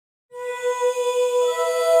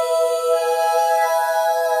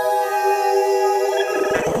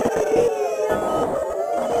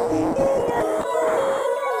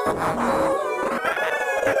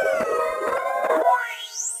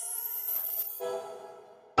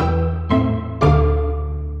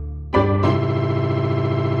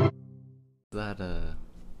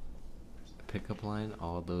makeup line,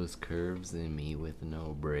 all those curves in me with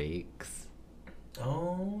no breaks.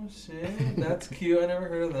 Oh, shit. That's cute. I never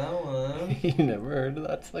heard of that one. You never heard of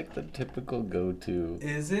that? That's like the typical go-to.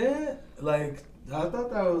 Is it? Like, I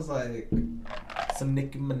thought that was like some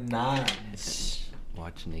Nicki Minaj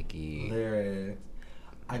Watch Nicki. lyrics.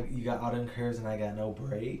 You got all them curves and I got no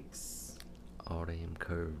breaks. All them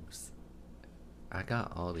curves. I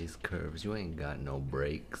got all these curves. You ain't got no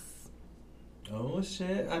breaks. Oh,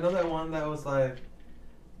 shit. I know that one that was like,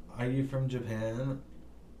 are you from Japan?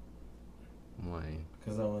 Why?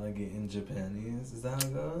 Because I want to get in Japanese. Is that how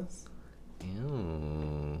it goes?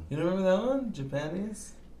 Ew. You remember that one?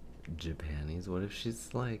 Japanese? Japanese? What if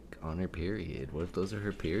she's like on her period? What if those are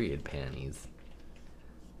her period panties?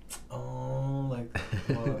 Oh, like,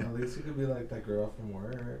 well, at least you could be like that girl from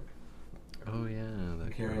work. Oh yeah,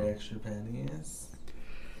 that Carry girl. extra panties.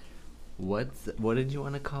 What did you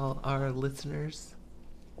want to call our listeners?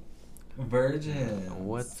 Virgin.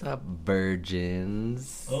 What's up,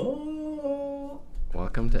 virgins? Oh.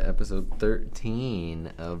 Welcome to episode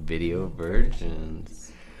 13 of Video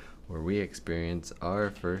Virgins, where we experience our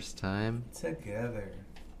first time together.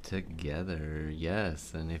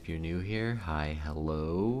 Yes, and if you're new here, hi,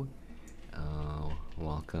 hello.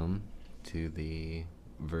 Welcome to the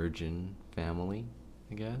Virgin family,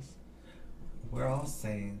 I guess. We're all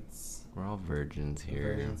saints. We're all virgins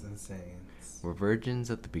here. Virgins and saints. We're virgins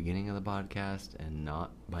at the beginning of the podcast and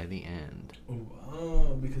not by the end. Ooh,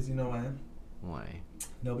 oh, because you know why? Why?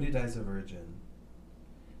 Nobody dies a virgin.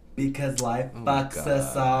 Because life Oh, fucks God.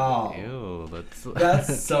 us all. Ew,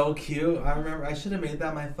 That's so cute. I remember I should have made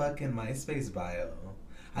that my fucking MySpace bio.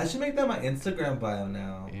 I should make that my Instagram bio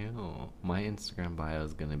now. Ew. My Instagram bio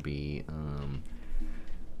is gonna be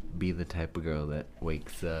the type of girl that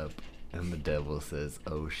wakes up and the devil says,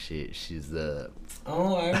 "Oh shit, she's up."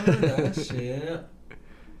 Oh, I remember that shit.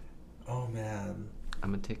 Oh man.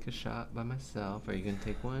 I'm gonna take a shot by myself. Are you gonna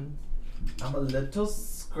take one? I'm a little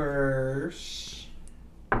skirsh.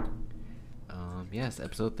 Yes,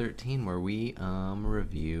 episode 13, where we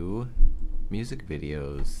review music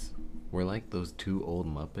videos. We're like those two old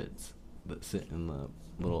Muppets that sit in the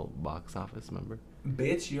little box office, remember?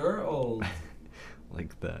 Bitch, you're old.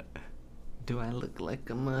 Like that. Do I look like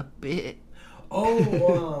a Muppet?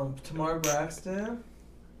 Oh, Tamar Braxton.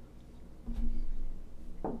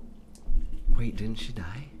 Wait, didn't she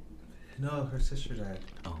die? No, her sister died.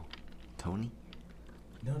 Oh, Tony?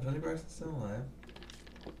 No, Tony Braxton's still alive.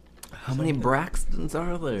 How many Braxtons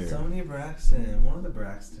are there? So many Braxton. One of the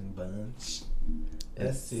Braxton bunch.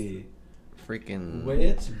 Let's see. Freaking...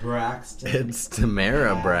 Which Braxton? It's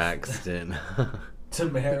Tamara Braxton.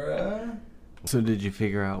 Tamara? So did you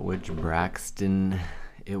figure out which Braxton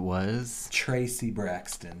it was? Tracy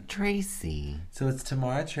Braxton. Tracy. So it's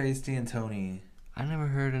Tamara, Tracy, and Tony. I never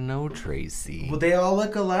heard of no Tracy. Well, they all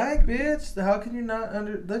look alike, bitch. How can you not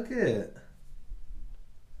look at?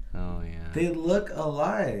 Oh, yeah. They look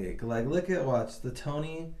alike. Like, watch the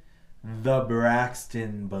Tony, the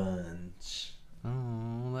Braxton bunch.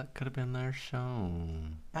 Oh, that could have been their show.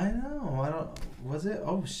 I know. Was it?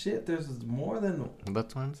 Oh, shit. There's more than...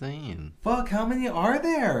 That's what I'm saying. Fuck, how many are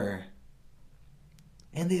there?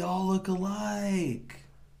 And they all look alike.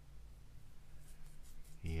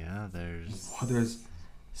 Yeah, there's... Oh, there's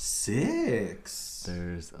 6.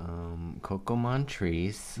 There's, Coco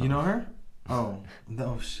Montrese. You know her? Oh,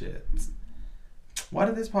 no shit. Why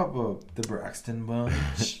did this pop up? The Braxton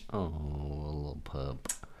bunch. Oh, a little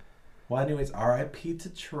pup. Well, anyways, R.I.P. to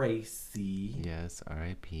Tracy. Yes,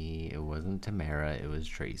 R.I.P. It wasn't Tamara, it was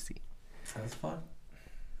Tracy. That's fun.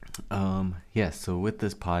 Yes, so with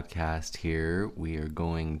this podcast here, we are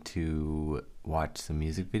going to watch some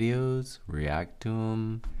music videos, react to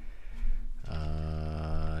them,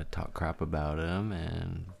 talk crap about them,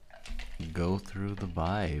 and go through the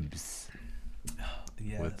vibes.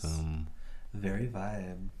 Yes. With them. Very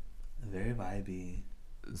vibey.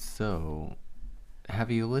 So,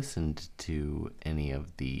 have you listened to any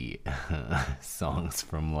of the songs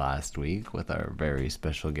from last week with our very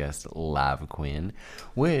special guest, Lav Quinn,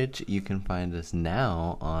 which you can find us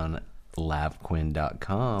now on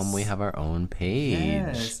lavquinn.com. We have our own page.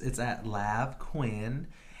 Yes, it's at Lav Quinn,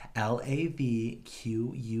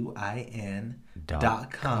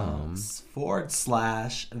 LAVQUIN.com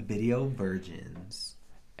 /video virgins.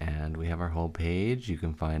 And we have our whole page. You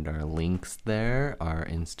can find our links there, our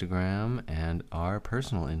Instagram, and our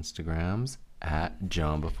personal Instagrams at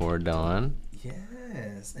John Before Dawn.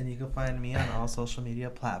 Yes, and you can find me on all social media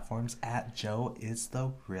platforms at Joe is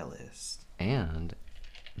the Realist. And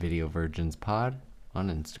Video Virgins Pod on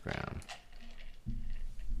Instagram.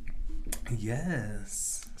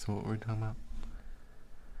 Yes. So what were we talking about?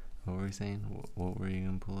 What were you saying? What were you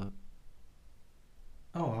gonna pull up?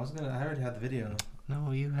 Oh, I already had the video.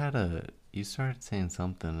 No, you started saying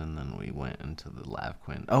something and then we went into the Lav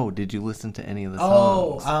Queen. Oh, did you listen to any of the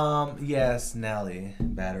songs? Yes, Nelly,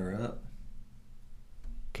 Batter Up.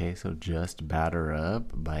 Okay, so Just Batter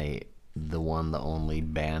Up by the one, the only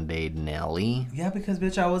Band-Aid Nelly. Yeah, because,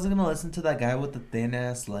 bitch, I wasn't going to listen to that guy with the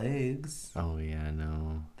thin-ass legs. Oh, yeah, I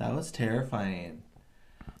know. That was terrifying.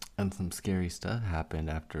 And some scary stuff happened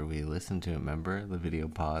after we listened to it, remember? The video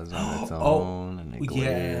paused on its own and it glitched.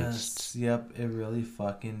 Yes, yep, it really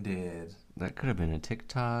fucking did. That could have been a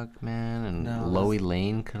TikTok, man, and Loey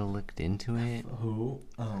Lane could have looked into it. Who?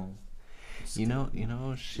 Oh. You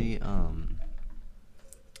know, she,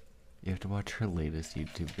 you have to watch her latest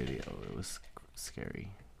YouTube video. It was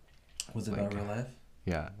scary. Was it about real life?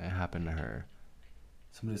 Yeah, it happened to her.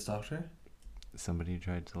 Somebody stalked her? Somebody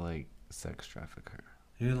tried to, sex traffic her.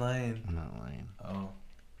 You're lying. I'm not lying. Oh.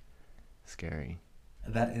 Scary.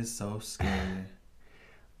 That is so scary.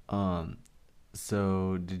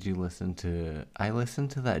 So did you listen to... I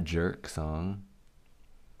listened to that Jerk song.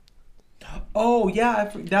 Oh,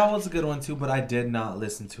 yeah, that was a good one, too, but I did not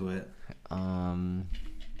listen to it.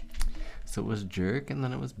 So it was Jerk, and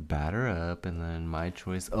then it was Batter Up, and then my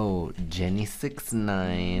choice... Oh, Jenny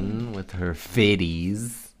 6ix9ine with her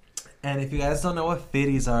Fitties. And if you guys don't know what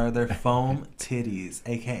Fitties are, they're foam titties,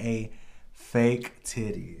 a.k.a. fake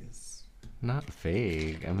titties. Not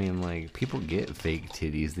fake. I mean, people get fake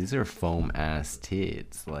titties. These are foam-ass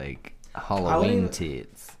tits, Halloween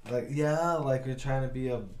tits. You're trying to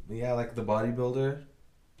be like the bodybuilder.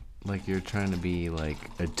 Like you're trying to be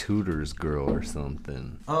a Tudors girl or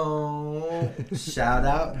something. Oh, shout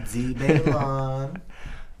out D Baylon.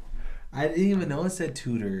 I didn't even know it said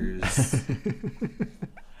Tudors.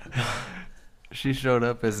 She showed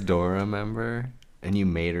up as Dora, remember? And you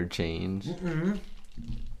made her change. Mm-mm.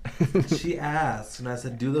 She asked, and I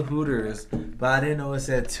said, do the Hooters. But I didn't know it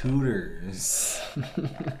said Tudors.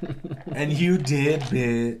 And you did,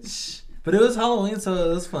 bitch. But it was Halloween, so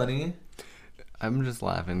it was funny. I'm just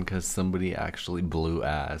laughing because somebody actually blew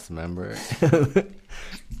ass, remember?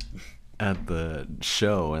 At the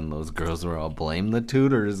show, and those girls were all, blame the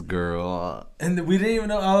Tudors, girl. And we didn't even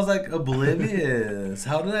know. I was oblivious.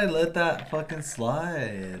 How did I let that fucking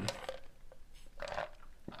slide?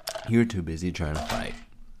 You were too busy trying to fight.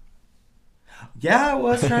 Yeah, I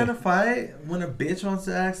was trying to fight when a bitch wants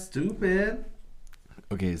to act stupid.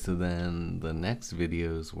 Okay, so then the next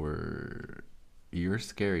videos were your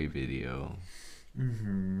scary video.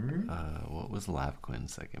 Mm-hmm. What was Lav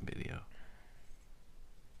Quinn's second video?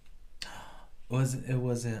 It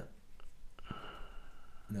wasn't.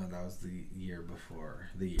 No, that was the year before.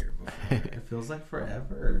 It feels like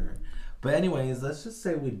forever. But anyways, let's just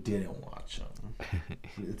say we didn't watch them.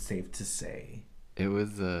 It's safe to say. It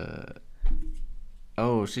was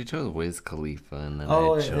Oh, she chose Wiz Khalifa, and then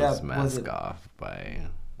I chose Mask Off by...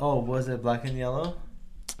 Oh, was it Black and Yellow?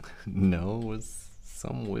 No, it was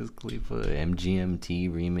some Wiz Khalifa MGMT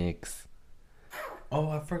remix. Oh,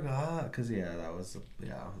 I forgot. Because, that was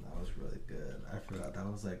really good. I forgot. That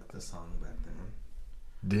was, the song back then.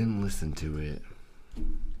 Didn't listen to it.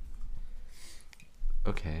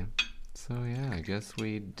 Okay. So, I guess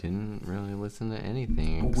we didn't really listen to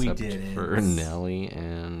anything except for Nelly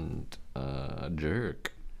and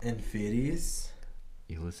Jerk. And Fitties.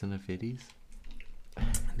 You listen to Fitties?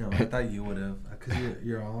 No, I thought you would have. Because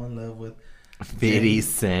you're all in love with... 50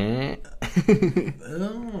 Cent?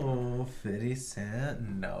 Oh, 50 Cent?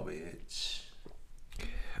 No, bitch.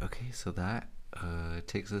 Okay, so that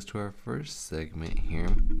takes us to our first segment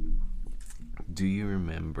here. Do you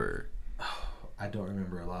remember... I don't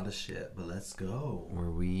remember a lot of shit, but let's go. Where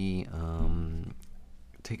we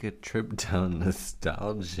take a trip down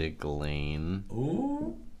nostalgic lane.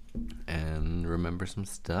 Ooh. And remember some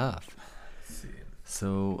stuff. Let's see.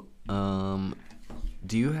 So,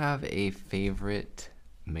 do you have a favorite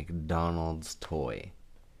McDonald's toy?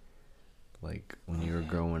 Like when you were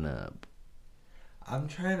growing up? I'm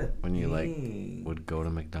trying to When you would go to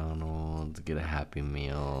McDonald's, get a Happy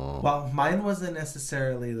Meal. Well, mine wasn't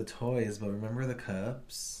necessarily the toys, but remember the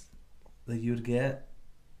cups that you'd get?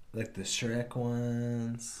 Like the Shrek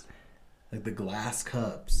ones. Like the glass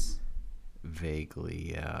cups.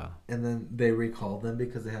 Vaguely, yeah. And then they recalled them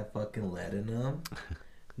because they have fucking lead in them.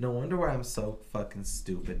 No wonder why I'm so fucking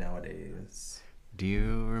stupid nowadays. Do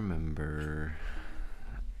you remember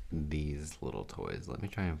these little toys? Let me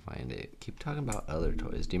try and find it. Keep talking about other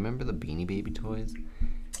toys. Do you remember the Beanie Baby toys?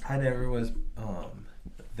 I never was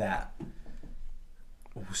that,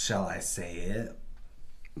 shall I say it?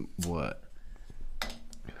 What?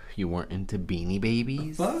 You weren't into Beanie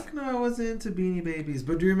Babies? Fuck no, I wasn't into Beanie Babies.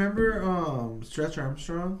 But do you remember Stretch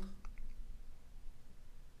Armstrong?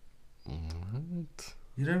 What?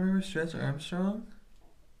 You don't remember Stretch Armstrong?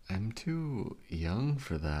 I'm too young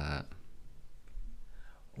for that.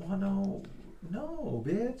 Oh no,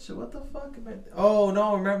 bitch. What the fuck am I? Oh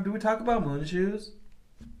no, remember? Did we talk about moon shoes?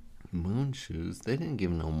 Moon shoes? They didn't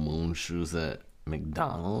give no moon shoes at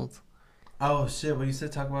McDonald's. Oh shit! When you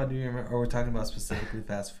said talk about, do you remember? Or we're talking about specifically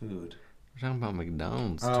fast food? We're talking about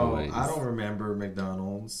McDonald's Oh, toys. I don't remember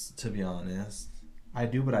McDonald's, to be honest. I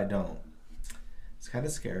do, but I don't. It's kind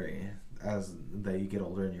of scary as that you get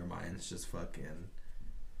older and your mind's just fucking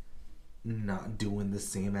not doing the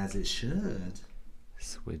same as it should.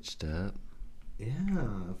 Switched up.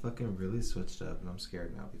 Yeah, fucking really switched up, and I'm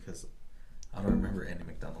scared now because I don't remember any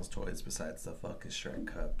McDonald's toys besides the fucking Shrek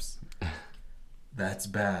cups. That's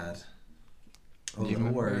bad. A little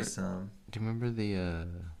worrisome. Do you remember the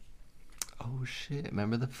oh shit,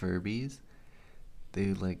 remember the Furbies?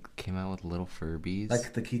 They like came out with little Furbies.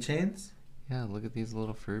 Like the keychains? Yeah, look at these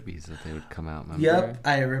little Furbies that they would come out, remember? Yep,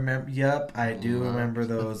 I remember. Yep, I do remember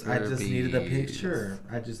those. I just needed a Furbies. picture.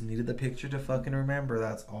 I just needed the picture to fucking remember.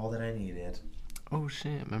 That's all that I needed. Oh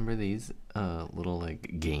shit, remember these little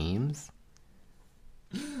like games?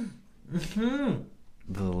 Mm-hmm.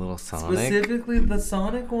 The little Sonic. Specifically the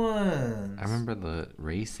Sonic ones. I remember the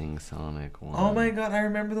racing Sonic one. Oh my god, I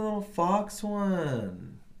remember the little Fox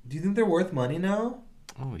one. Do you think they're worth money now?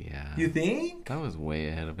 Oh yeah. You think? That was way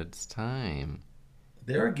ahead of its time.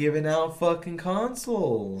 They were giving out fucking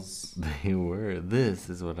consoles. They were. This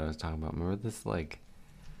is what I was talking about. Remember this like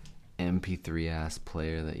MP3 ass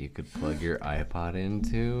player that you could plug your iPod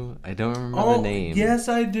into? I don't remember the name. Yes,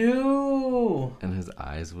 I do. And his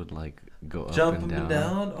eyes would like go up Jump and up down. and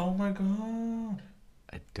down. Oh my god.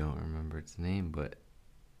 I don't remember its name, but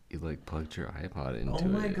you like plugged your iPod into it. Oh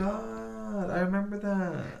my god. I remember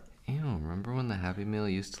that. Ew, remember when the Happy Meal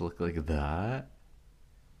used to look like that?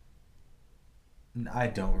 I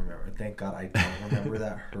don't remember. Thank God I don't remember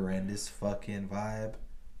that horrendous fucking vibe.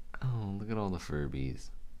 Oh, look at all the Furbies.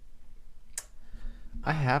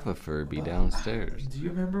 I have a Furby downstairs. Do you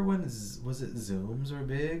remember when, was it Zooms were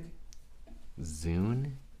big?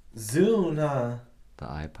 Zune? Zune, huh? The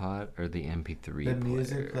iPod or the MP3 The player?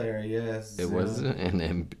 music player, yes. It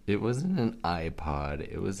Zune. wasn't an iPod.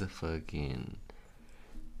 It was a fucking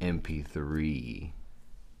MP3.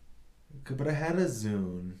 But I had a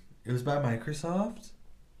Zune. It was by Microsoft.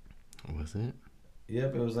 Was it?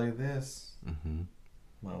 Yep, it was like this. Mm-hmm.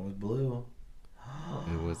 Mine was blue.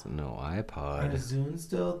 It wasn't no Are iPod. Zune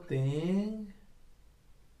still a thing?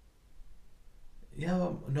 Yeah,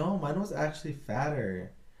 no, mine was actually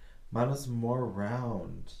fatter. Mine was more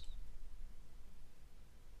round.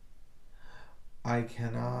 I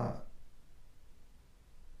cannot.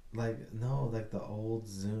 Like, no, like the old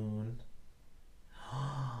Zune.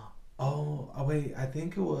 Oh, wait, I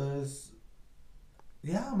think it was.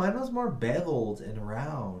 Yeah, mine was more beveled and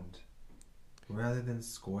round rather than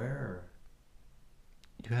square.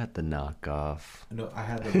 You had the knockoff. No, I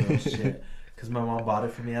had the real shit because my mom bought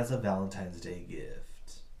it for me as a Valentine's Day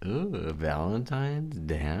gift. Ooh, Valentine's?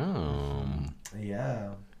 Damn.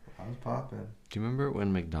 Yeah, I was popping. Do you remember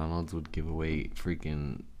when McDonald's would give away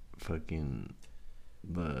fucking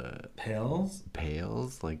the Pails?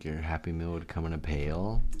 Like your Happy Meal would come in a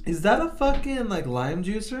pail? Is that a fucking like lime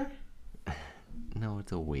juicer? No,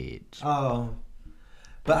 it's a wedge. Oh,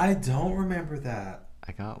 but I don't remember that.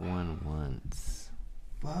 I got one once.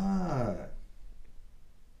 Fuck.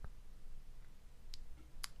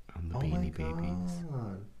 On the Oh my Beanie Babies.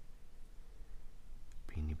 God.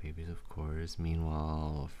 Beanie Babies, of course.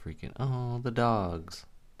 Meanwhile, the dogs.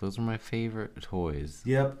 Those are my favorite toys.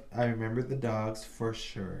 Yep, I remember the dogs for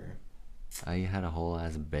sure. I had a whole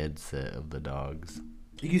ass bed set of the dogs.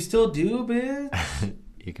 You still do, bitch?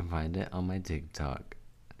 You can find it on my TikTok.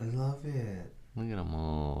 I love it. Look at them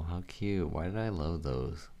all. How cute. Why did I love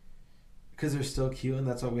those? Because they're still cute, and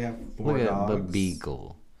that's why we have four Look dogs. at the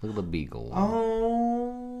beagle. Look at the beagle.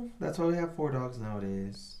 Oh, that's why we have 4 dogs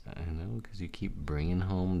nowadays. I know, because you keep bringing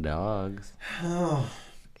home dogs. Oh,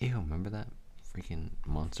 Ew, remember that freaking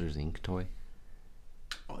Monsters Inc. toy?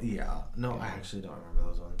 yeah. No, I actually don't remember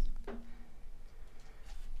those ones.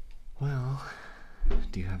 Well,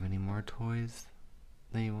 do you have any more toys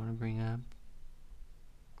that you want to bring up?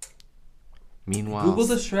 Meanwhile, Google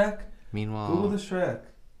the Shrek. You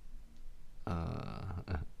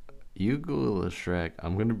Google the Shrek.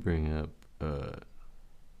 I'm gonna bring up. Do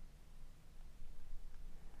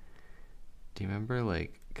you remember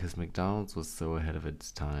because McDonald's was so ahead of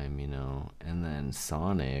its time, and then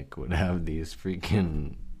Sonic would have these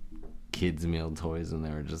freaking kids meal toys, and they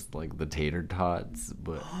were just like the tater tots,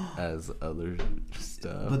 but as other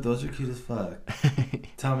stuff. But those are cute as fuck.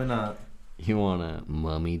 Tell me not. You want a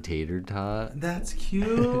mummy tater tot? That's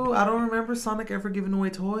cute. I don't remember Sonic ever giving away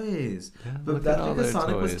toys. Yeah, but that's because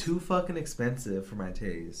Sonic was too fucking expensive for my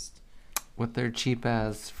taste. With their cheap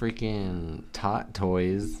ass freaking tot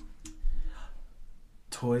toys.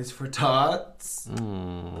 Toys for tots?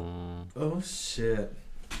 Mm. Oh, shit.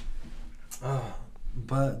 Oh,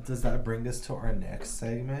 but does that bring us to our next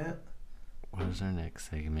segment? What is our next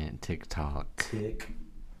segment? TikTok.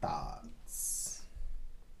 TikToks.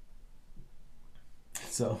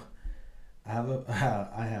 So, I have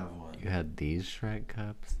one. You had these Shrek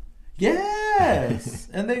cups? Yes!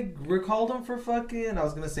 And they recalled them for fucking, I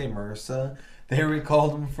was going to say MRSA. They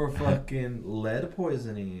recalled them for fucking lead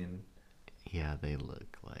poisoning. Yeah, they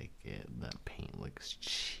look like it. That paint looks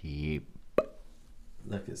cheap.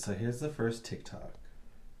 Look, so here's the first TikTok.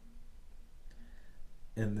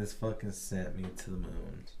 And this fucking sent me to the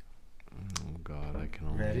moon. Oh, God, I can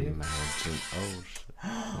only Ready? imagine. Oh, shit.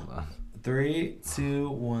 Hold on. 3, 2,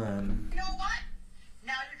 1. You know what?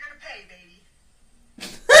 Now you're gonna pay, baby.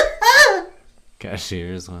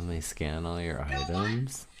 Cashiers, when they scan all your You know what?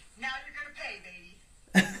 items. Now you're gonna pay,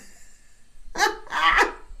 baby.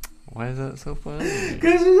 Why is that so funny?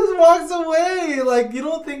 Because she just walks away. Like, you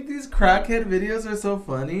don't think these crackhead videos are so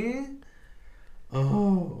funny?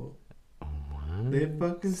 Oh. What? They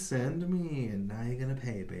fucking send me, and now you're gonna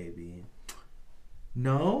pay, baby.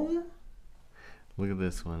 No? Look at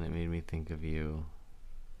this one. It made me think of you.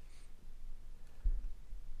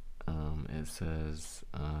 It says,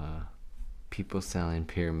 people selling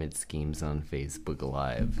pyramid schemes on Facebook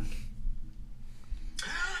Live.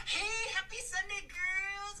 Hey, happy Sunday,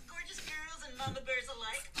 girls, gorgeous girls, and mama bears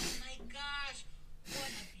alike. Oh my gosh, what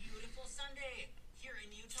a beautiful Sunday here in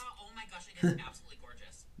Utah. Oh my gosh, it is absolutely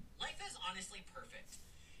gorgeous. Life is honestly perfect,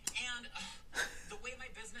 and the way my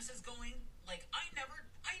business is going, like I never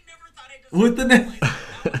thought I'd just With the like,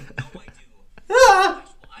 now I do. Gosh, well,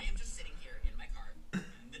 I am just sitting here in my car.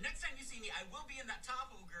 The next time you see me, I will be in that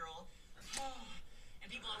Tahoe, girl.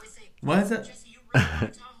 And people always say, Why is that? Jesse, you really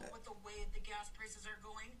want Tahoe with the way the gas prices are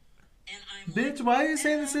going? And I'm Bitch, like, why are you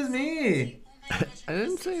saying this is me? oh my gosh, I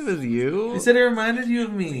didn't say it was you. You said it reminded you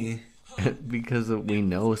of me. Because we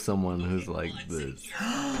know someone who's like this.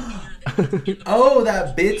 Oh,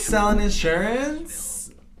 that bitch selling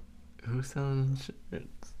insurance? Who's selling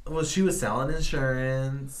insurance? Well, she was selling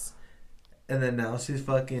insurance. And then now she's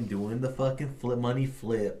fucking doing the fucking money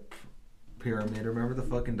flip pyramid. Remember the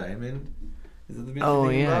fucking diamond? Is it the bitch Oh,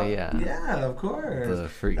 you're thinking yeah, about? yeah. Yeah, of course.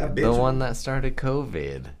 That The bitch- one that started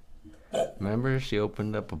COVID. Remember, she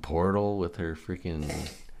opened up a portal with her freaking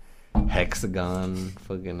hexagon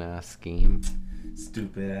fucking ass scheme.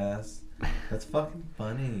 Stupid ass. That's fucking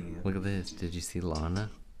funny. Look at this. Did you see Lana?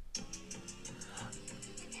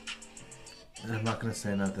 I'm not gonna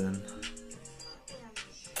say nothing.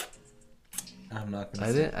 I'm not gonna.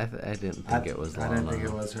 I didn't think it was Lana. I didn't think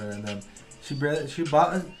it was her. And then she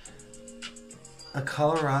bought a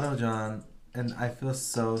Colorado John, and I feel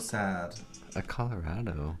so sad. A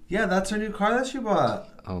Colorado. Yeah, that's her new car that she bought.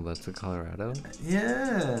 Oh, that's a Colorado?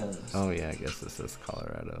 Yes. Oh, yeah, I guess this is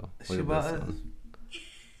Colorado. Look She at bought this it. one.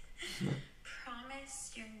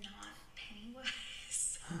 Promise you're not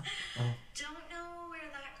Pennywise. Oh. Don't know where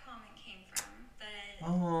that comment came from, but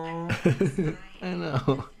Oh. I know.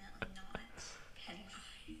 definitely not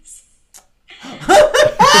Pennywise.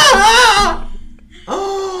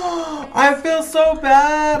 I feel so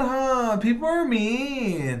bad, huh? People are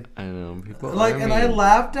mean. I know. People Like, are and I mean.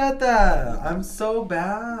 laughed at that. I'm so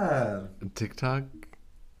bad. TikTok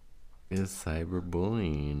is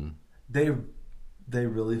cyberbullying. They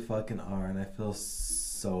really fucking are, and I feel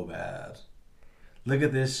so bad. Look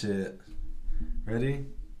at this shit. Ready?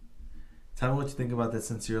 Tell me what you think about this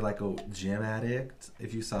since you're like a gym addict.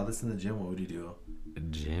 If you saw this in the gym, what would you do? A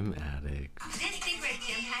gym addict. This secret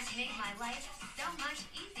gym has made my life so much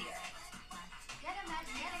easier. Get a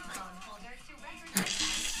magnetic phone holder to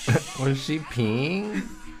represent. Was she peeing?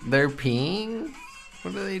 They're peeing?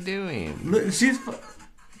 What are they doing? Look, This secret gym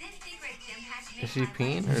has made Is she my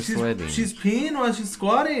peeing or she's sweating? she's peeing while she's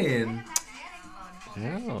squatting.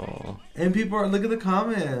 No. And people are, look at the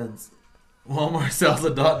comments. Walmart sells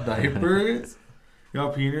adult diapers.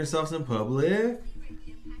 Y'all peeing yourselves in public?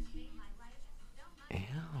 Ew.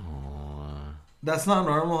 That's not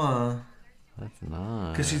normal, huh? That's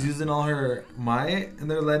not. Because she's using all her might and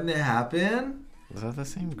they're letting it happen? Is that the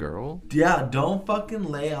same girl? Yeah, don't fucking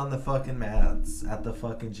lay on the fucking mats at the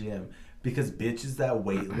fucking gym. Because bitches that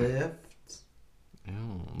weight lift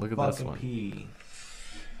Ew. Look at this fucking one. pee.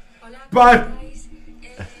 Hola, Bye. guys.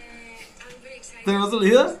 ¿Tenemos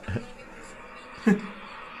Eliza?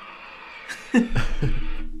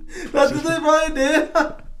 That's what they probably did.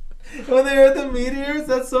 When they heard the meteors,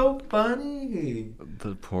 that's so funny.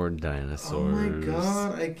 The poor dinosaurs. Oh my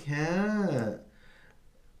god, I can't.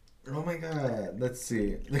 Oh my god, let's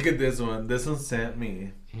see. Look at this one. This one sent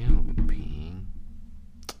me. Ew, peeing.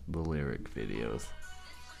 The lyric videos.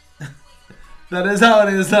 That is how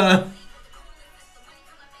it is, huh?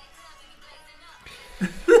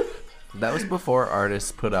 That was before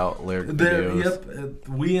artists put out lyric videos. Yep,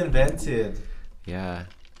 we invented Yeah.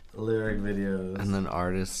 lyric videos. And then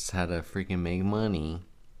artists had to freaking make money.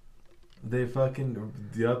 They fucking,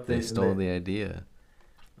 yep. They stole the idea.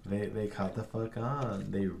 They caught the fuck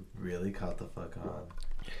on. They really caught the fuck on.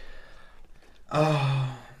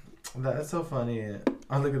 Oh, that's so funny.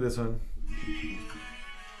 Oh, look at this one.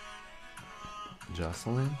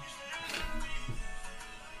 Jocelyn?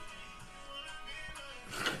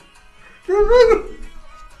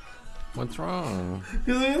 What's wrong?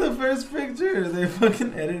 Because look at the first picture. They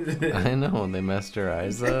fucking edited it. I know, they messed her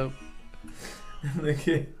eyes up. Look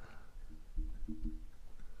at.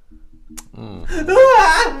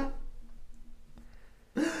 Mm.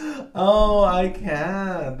 Oh, I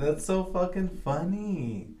can't. That's so fucking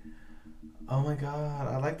funny. Oh my god.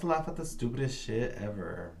 I like to laugh at the stupidest shit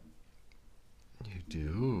ever. You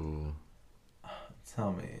do.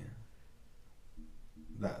 Tell me.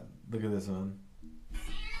 That. Look at this one.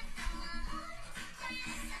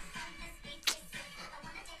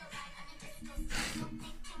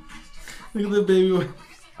 Look at the baby wipe.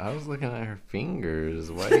 I was looking at her fingers.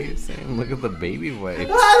 Why are you saying look at the baby wipes?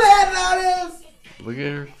 I didn't notice! Look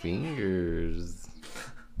at her fingers.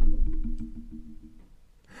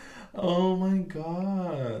 Oh my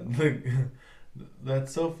god. Look.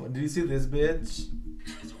 That's so fun. Did you see this bitch?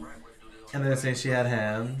 And they're saying she had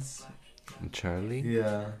hands. And Charlie?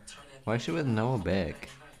 Yeah. Why is she with Noah Beck?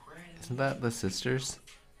 Isn't that the sisters?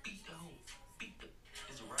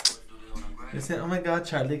 They said, oh my god,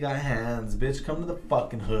 Charlie got hands. Bitch, come to the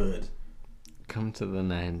fucking hood. Come to the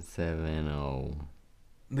 970.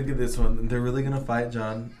 Look at this one. They're really gonna fight,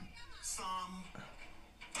 John.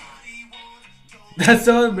 That's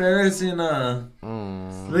so embarrassing,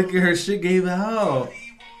 Look at her, shit gave out.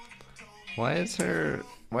 Why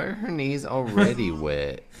are her knees already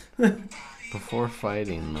wet? Before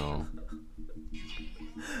fighting though.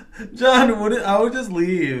 John, I would just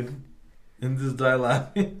leave and just die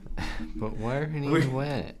laughing. But why are her knees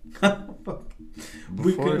wet?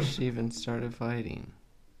 Before she even started fighting.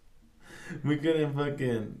 We couldn't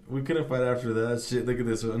fight after that shit. Look at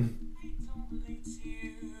this one.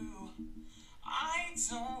 I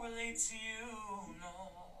don't relate to you, no.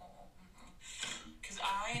 Cause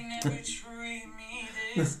I never treat me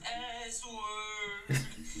this as words.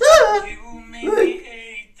 You make me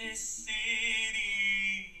hate this city.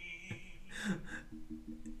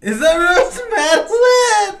 Is that Rose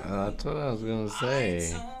Madeline? That's what I was gonna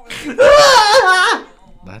say.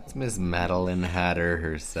 That's Miss Madeline Hatter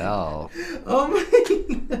herself. Oh my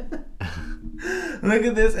god. Look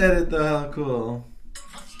at this edit though, how cool.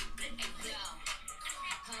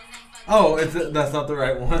 Oh, that's not the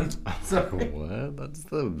right one. Sorry. What? That's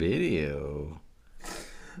the video.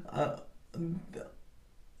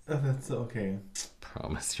 That's okay.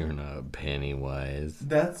 Promise you're not Pennywise.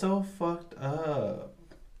 That's so fucked up.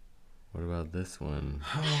 What about this one?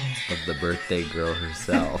 Of the birthday girl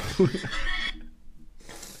herself.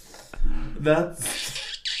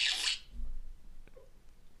 That's...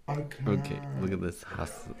 Okay, look at this.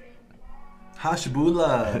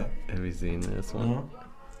 Hashbula. Have you seen this one? Uh-huh.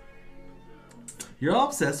 You're all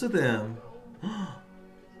obsessed with him.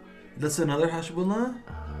 That's another Hashbula?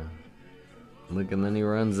 Look, and then he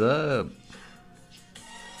runs up.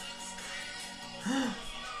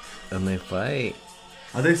 And they fight.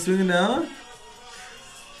 Are they swinging down?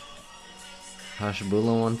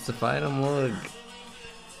 Hashbula wants to fight him, look.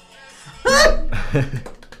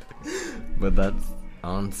 But that's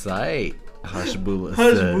on site. Hashbula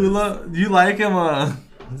says. Hashbula, you like him,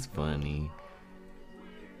 It's funny.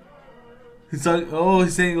 He's like, oh,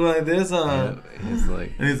 he's saying like this, Yeah, he's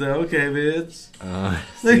like, And he's like, okay, bitch.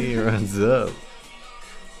 see, he runs up.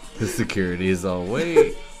 The security is all,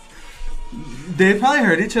 wait. They probably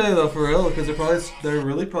hurt each other though, for real, because they're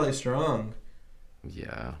really probably strong.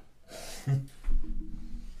 Yeah.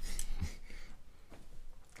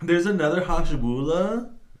 There's another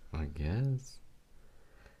Hashbula. I guess.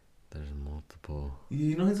 There's multiple.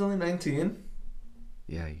 You know he's only 19?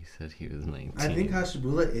 Yeah, you said he was 19. I think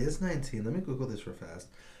Hashbula is 19. Let me Google this real fast.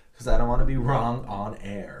 Because I don't want to be wrong on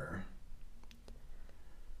air.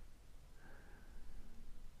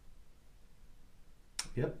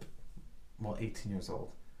 Yep. well, 18 years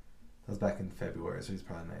old. That was back in February, so he's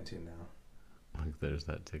probably 19 now. Like, there's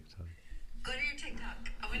that TikTok. Go to your TikTok.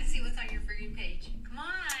 I want to see what's on your freaking page. Come on.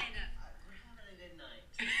 We're having a good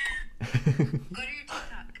night. Go to your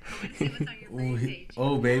TikTok. I want to see what's on your freaking page.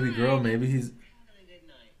 Oh, baby girl, maybe he's... Having a good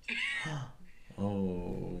night.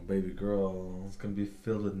 Oh, baby girl. It's going to be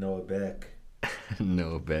filled with Noah Beck.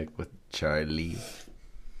 Noah Beck with Charlie.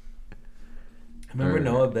 Remember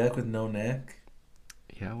Noah Beck with no neck?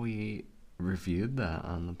 Yeah, we reviewed that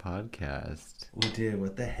on the podcast. We did.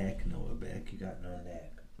 What the heck, Noah Beck? You got no neck.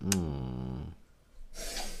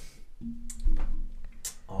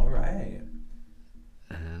 All right.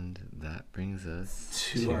 And that brings us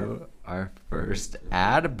To to our first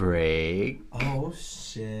ad break. Oh,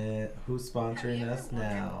 shit. Who's sponsoring us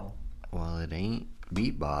now? Well, it ain't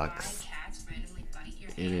Beatbox. Cats randomly bite your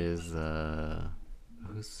It is,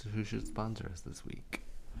 who should sponsor us this week?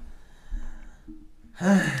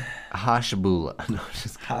 Hashabula. No,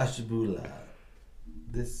 just kidding. Hashabula.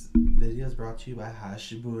 This video is brought to you by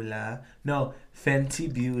Hashabula. No,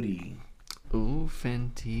 Fenty Beauty. Ooh,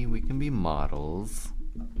 Fenty. We can be models.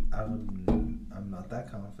 I'm not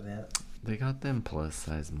that confident. They got them plus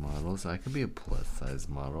size models. I could be a plus size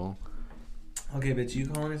model. Okay, bitch, you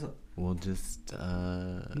calling yourself? We'll just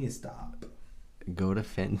You need to stop. go to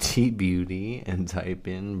Fenty Beauty and type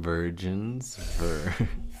in virgins for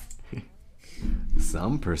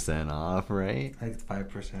some % off, right? Like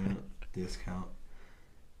 5% discount.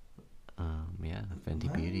 Yeah,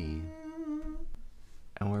 Fenty Beauty.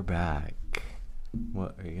 And we're back.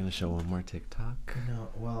 What, are you gonna show one more TikTok? No,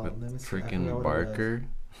 well, With let me see. I forgot freaking what it was. Barker.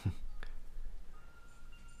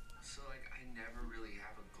 So like I never really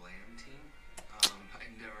have a glam team. I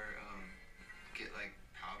never get like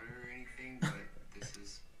powder or anything, but this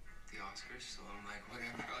is the Oscars, so I'm like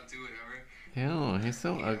whatever, I'll do whatever. Ew, he's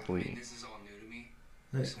so Yeah, I mean, ugly. this is all new to me.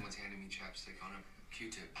 Hey. Someone's handing me chapstick on a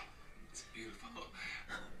Q-tip. It's beautiful.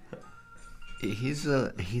 He's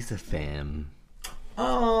a fam.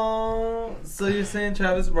 Oh, so you're saying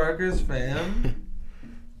Travis Barker's fam?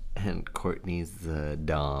 And Courtney's the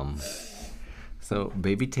dom. So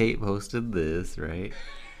Baby Tate posted this, right?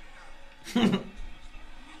 God, I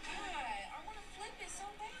want to flip it so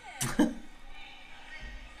bad.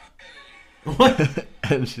 What?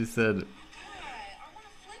 And she said, God, I want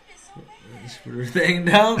to flip it so bad. Just put her thing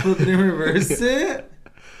down, flip it and reverse it.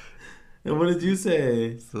 And what did you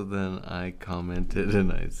say? so then I commented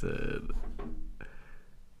and I said,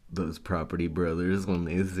 those property brothers when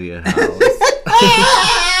they see a house.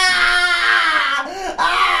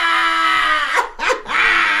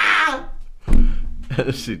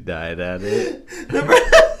 And she died at it.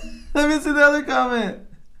 Let me see the other comment.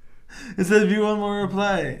 It said view one more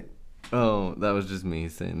reply. Oh, that was just me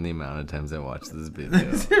saying the amount of times I watched this video. Do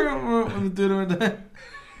it one more time.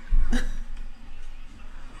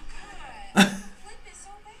 Flip it so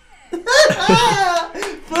bad.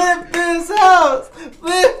 Flip this house!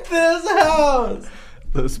 Flip this house!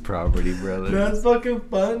 Those property brothers. That's fucking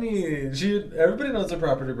funny. Everybody knows the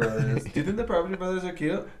Property Brothers. Do you think the Property Brothers are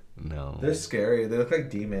cute? No. They're scary. They look like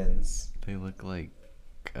demons. They look like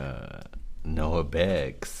Noah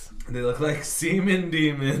Beck's. They look like semen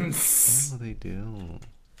demons. Oh, they do.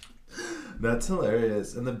 That's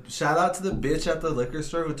hilarious. And the shout out to the bitch at the liquor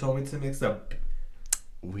store who told me to mix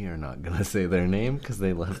We are not going to say their name because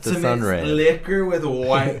they left to us on mix red. liquor with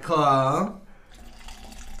White Claw.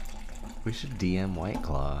 We should DM White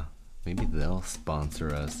Claw. Maybe they'll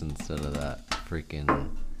sponsor us instead of that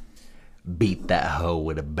freaking beat that hoe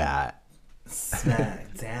with a bat.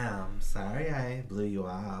 Smack. Damn. Sorry I blew you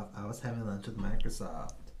off. I was having lunch with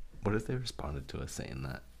Microsoft. What if they responded to us saying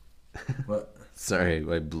that? What? Sorry,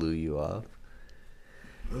 I blew you off.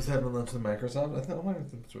 I was having lunch with Microsoft. I thought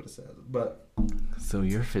that's what it said. But So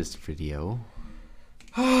your fist video.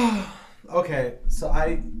 okay, so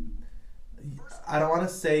I don't want to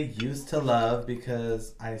say used to love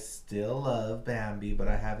because I still love Bambi, but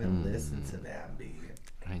I haven't listened to Bambi.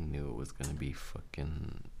 I knew it was gonna be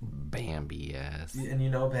fucking Bambi ass. And you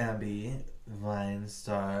know Bambi, Vine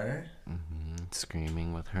star.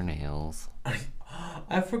 Screaming with her nails.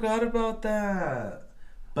 I forgot about that.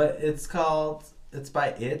 But it's by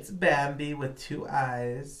It's Bambi with 2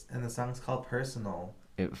 eyes, and the song's called Personal.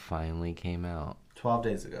 It finally came out. 12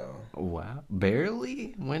 days ago. Wow.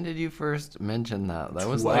 Barely? When did you first mention that? That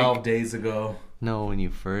was 12 like... days ago. No, when you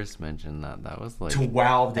first mentioned that was like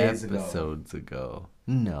 12 days ago. episodes ago.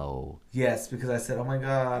 No. Yes, because I said, oh my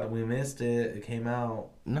god, we missed it. It came out.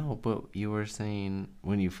 No, but you were saying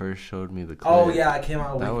when you first showed me the clip. Oh, yeah, it came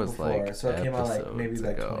out a That week was, before. like, So it came out like maybe episodes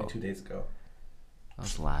like ago. 22 days ago. That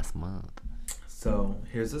was last month. So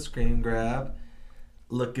here's a screen grab.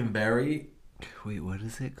 looking very... Wait, what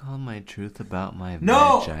is it called? My Truth About My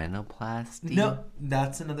No! Vaginoplasty? No,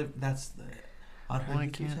 that's another... That's the... On her Oh, I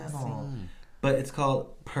YouTube can't channel. sing. But it's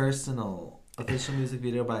called Personal. Official music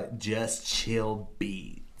video by Just Chill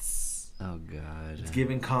Beats. Oh, God. It's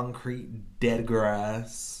giving concrete dead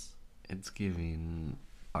grass. It's giving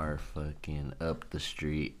our fucking up the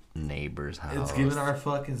street neighbor's house. It's giving our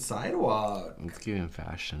fucking sidewalk. It's giving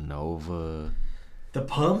Fashion Nova. The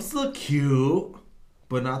pumps look cute,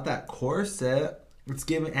 but not that corset. It's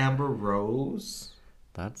giving Amber Rose.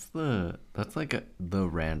 That's the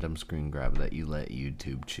random screen grab that you let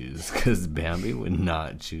YouTube choose, because Bambi would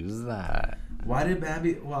not choose that. Why did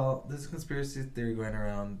Bambi... Well, there's a conspiracy theory going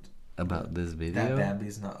around About this video? that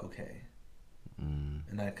Bambi's not okay.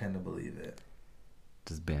 And I kind of believe it.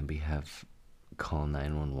 Does Bambi have Call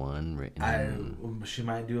 911 written? She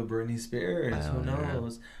might do a Britney Spears. Who Oh, yeah.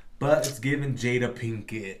 knows? But it's giving Jada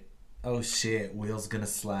Pinkett. Oh shit, Will's gonna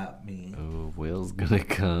slap me. Oh, Will's gonna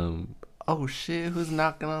come. Oh shit, who's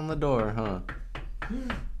knocking on the door, huh?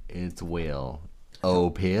 It's Will. Oh,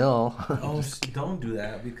 Pill. Oh, don't do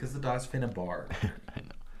that because the dog's finna bark. I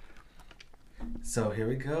know. So here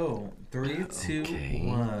we go. 3, 2, Okay.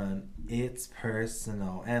 1. It's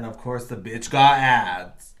personal. And of course the bitch got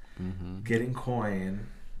ads. Getting coin.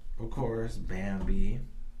 Of course, Bambi.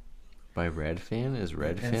 By Redfin? Is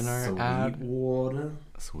Redfin And our ad? Sweetwater.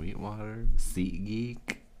 Sweetwater?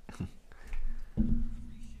 SeatGeek?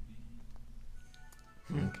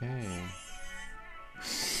 Okay.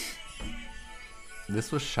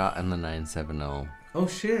 This was shot in the 970. Oh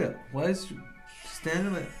shit. Why is she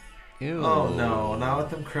standing there? Ew. Oh no, not with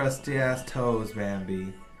them crusty ass toes,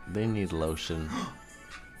 Bambi. They need lotion.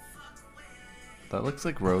 That looks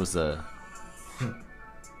like Rosa.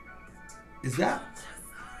 Is that...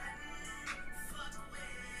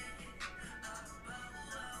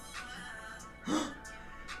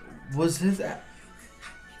 Was his...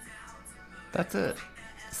 That's a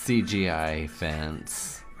CGI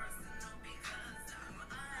fence.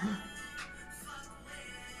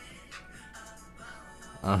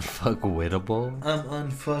 Unfuckwittable?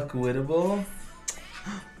 unfuckwittable?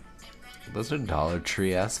 Those are Dollar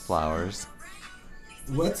Tree ass flowers.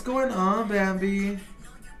 What's going on, Bambi?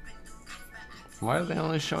 Why are they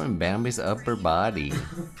only showing Bambi's upper body?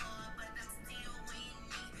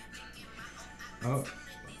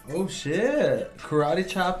 Oh shit. Karate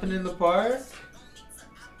chopping in the park?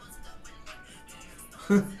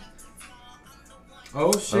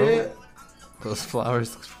 Oh shit. Those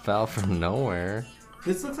flowers fell from nowhere.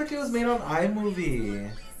 This looks like it was made on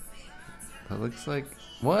iMovie. That looks like...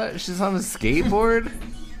 What? She's on a skateboard?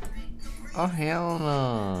 Oh, hell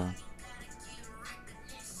no.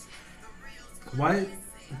 Why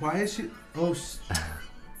is she... Oh,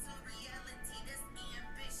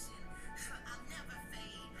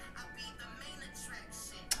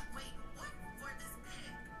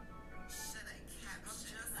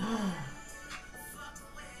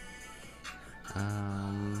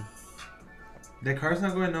 the car's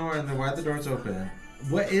not going nowhere, and then why are the doors open?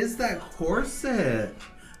 What is that corset?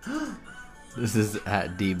 This is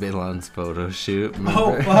at D. Bilon's photo shoot.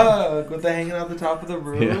 Oh remember? fuck! With the hanging out the top of the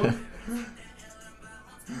roof. Yeah.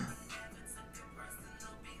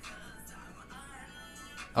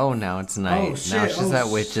 Oh, now it's night. Oh shit! Now she's at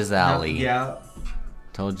Witch's Alley. Yeah.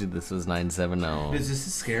 Told you this was 970. This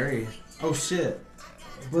is scary. Oh shit!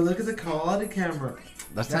 But look at the quality camera.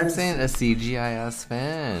 That's what I'm is- saying. A CGI ass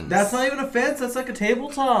fence. That's not even a fence. That's like a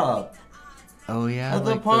tabletop Oh yeah, at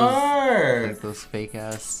the like park. those fake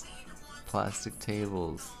ass plastic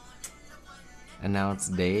tables. And now it's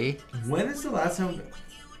day. When is the last time?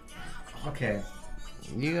 Okay.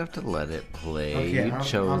 You have to let it play. Okay. You I'm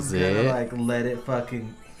chose gonna it. like let it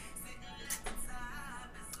fucking.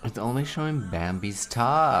 It's only showing Bambi's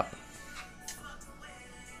top.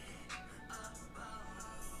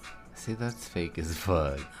 See, that's fake as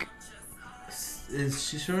fuck. Is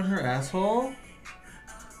she showing her asshole?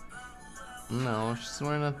 No, she's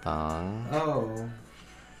wearing a thong. Oh.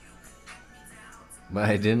 But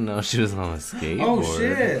I didn't know she was on a skateboard. Oh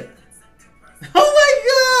shit!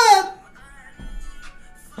 Oh my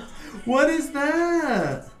god! What is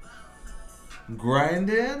that?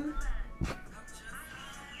 Grinding?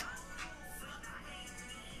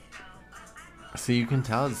 See, you can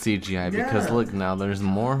tell it's CGI because Yeah. look, now there's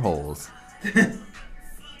more holes.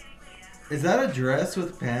 Is that a dress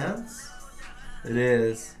with pants? It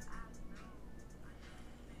is.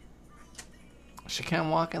 She can't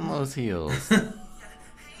walk in those heels.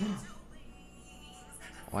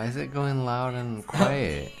 Why is it going loud and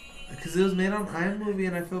quiet? Because it was made on iMovie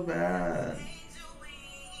and I feel bad.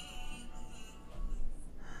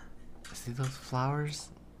 See those flowers?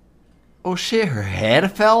 Oh shit, her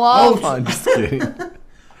head fell off. I'm just kidding.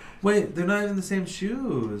 Wait, they're not even the same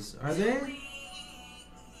shoes, are they?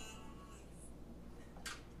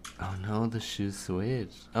 Oh no, the shoes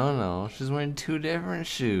switched. Oh no, she's wearing 2 different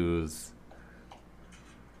shoes.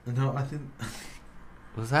 No, I think.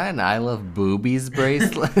 Was that an I Love Boobies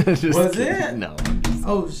bracelet? Just Was kidding. it? No. I'm just...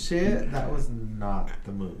 Oh shit, that was not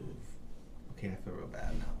the move. Okay, I feel real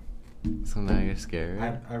bad now. So now you're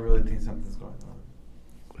scared? I really think something's going on.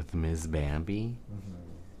 With Ms. Bambii? Mm-hmm.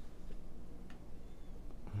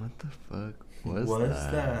 What the fuck was What's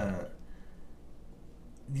that? that?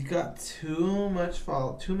 You got too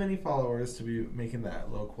many followers to be making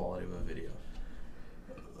that low quality of a video.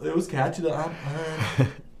 It was catchy though.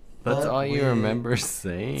 That's all you with remember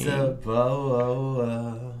saying. That's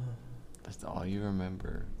That's all you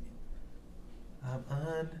remember. I'm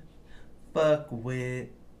fuck with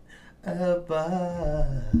a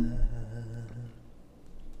vibe.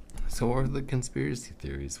 So what were the conspiracy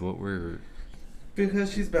theories? What were...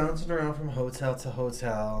 Because she's bouncing around from hotel to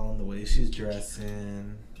hotel, and the way she's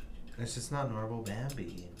dressing, it's just not normal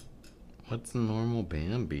Bambi. What's the normal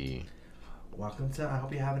Bambi? Welcome to, I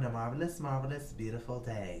hope you're having a marvelous, marvelous, beautiful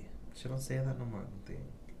day. She don't say that no more, I don't think.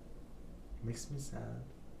 Makes me sad.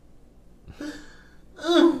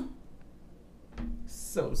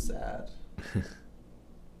 So sad.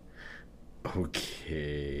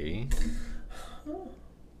 Okay.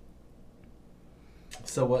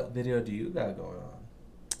 So what video do you got going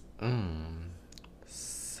on?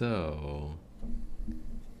 So...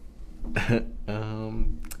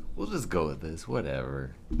 we'll just go with this.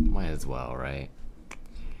 Whatever. Might as well, right?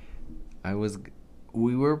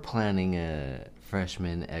 We were planning a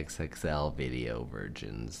Freshman XXL video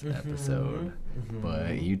virgins episode,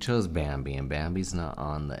 but you chose Bambi, and Bambi's not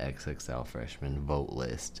on the XXL freshman vote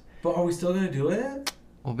list. But are we still gonna do it?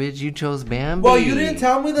 Well, bitch, you chose Bambi. Well, you didn't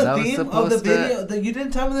tell me the That was theme of the supposed to- video. You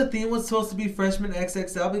didn't tell me the theme was supposed to be Freshman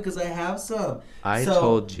XXL because I have some. I So-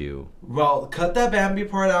 told you. Well, cut that Bambi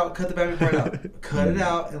part out. Cut the Bambi part out. Cut it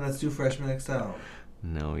out, and let's do Freshman XL.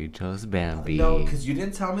 No, you chose Bambi. No, because you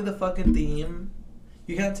didn't tell me the fucking theme.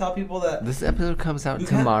 You can't tell people that. This episode comes out You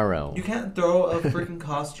can't- tomorrow. You can't throw a freaking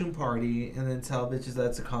costume party and then tell bitches that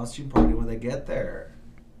it's a costume party when they get there.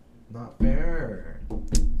 Not fair.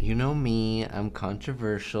 You know me, I'm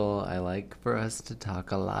controversial. I like for us to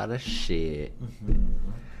talk a lot of shit.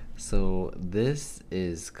 So this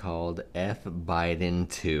is called F Biden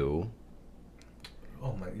 2.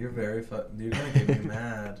 Oh my, you're very you're gonna get me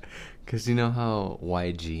mad. Because you know how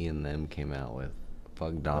YG and them came out with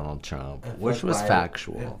fuck Donald Trump, And which fuck was Biden-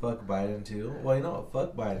 factual. And fuck Biden too. Well, you know what?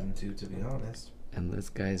 Fuck Biden too, to be honest. And this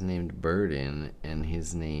guy's named Burden, and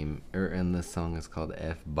and the song is called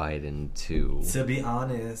F Biden 2. To be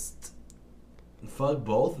honest, fuck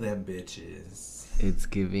both them bitches. It's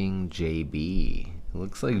giving JB. It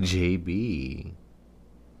looks like JB.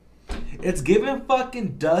 It's giving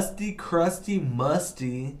fucking dusty, crusty,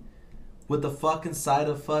 musty with the fucking side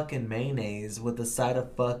of fucking mayonnaise with the side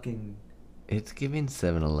of fucking... It's giving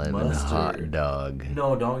 7-Eleven Mustard. hot dog.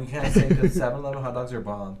 No, don't. You can't say because 7-Eleven hot dogs are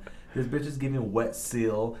bomb. This bitch is giving wet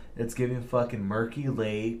seal. It's giving fucking murky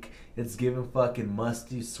lake. It's giving fucking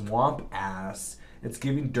musty swamp ass. It's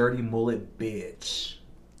giving dirty mullet bitch.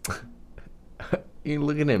 You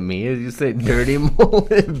looking at me as you say dirty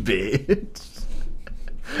mullet, bitch?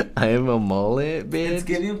 I am a mullet, bitch. It's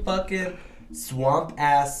giving fucking swamp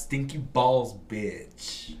ass stinky balls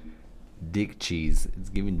bitch. Dick cheese. It's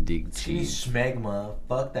giving dick It's giving cheese. schmegma.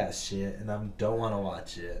 Fuck that shit, and I don't want to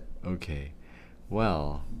watch it. Okay.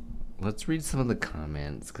 Well, let's read some of the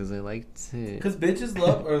comments because I like to. Because bitches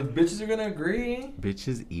love, or bitches are gonna agree.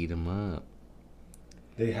 Bitches eat them up.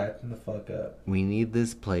 They hyping the fuck up. We need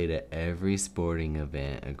this played at every sporting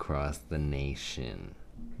event across the nation.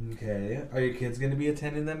 Okay. Are your kids gonna be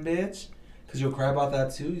attending them, bitch? Because you'll cry about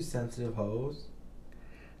that too, you sensitive hoes.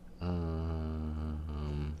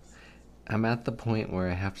 I'm at the point where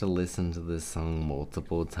I have to listen to this song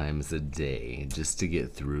multiple times a day just to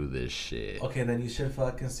get through this shit. Okay, then you should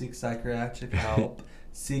fucking seek psychiatric help,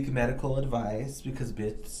 seek medical advice, because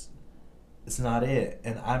bitch, it's not it.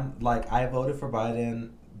 And I'm like, I voted for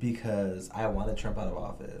Biden because I wanted Trump out of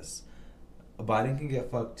office. Biden can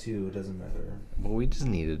get fucked too, it doesn't matter. Well, we just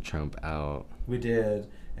needed Trump out. We did,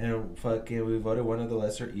 and fucking we voted one of the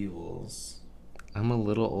lesser evils. I'm a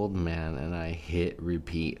little old man and I hit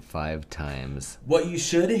repeat 5 times. What you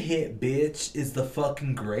should hit, bitch, is the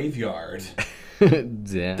fucking graveyard.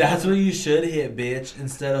 Damn. That's what you should hit, bitch,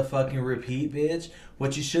 instead of fucking repeat, bitch.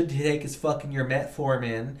 What you should take is fucking your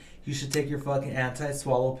metformin. You should take your fucking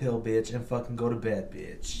anti-swallow pill, bitch, and fucking go to bed,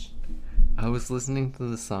 bitch. I was listening to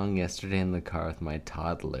the song yesterday in the car with my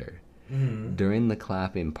toddler. Mm-hmm. During the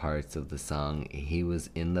clapping parts of the song, he was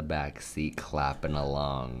in the back seat clapping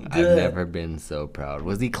along. Good. I've never been so proud.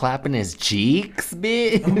 Was he clapping his cheeks,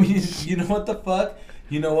 bitch? I mean, you know what the fuck?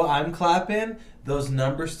 You know what I'm clapping? Those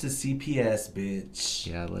numbers to CPS, bitch.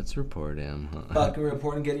 Yeah, let's report him. Fucking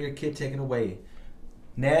report and get your kid taken away.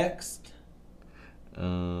 Next.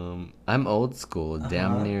 I'm old school,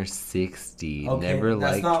 damn near 60. Okay, Never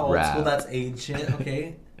that's liked not old rap. school, that's ancient,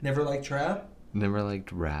 okay? Never liked trap? Never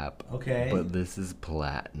liked rap. Okay. But this is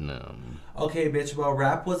platinum. Okay, bitch, well,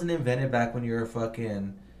 rap wasn't invented back when you were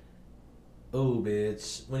fucking... Oh,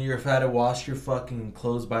 bitch. When you were had to wash your fucking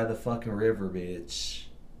clothes by the fucking river, bitch.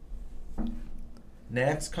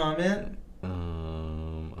 Next comment.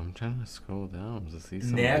 I'm trying to scroll down to see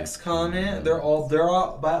some. Next comment. They're all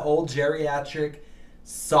by old geriatric,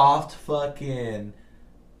 soft fucking,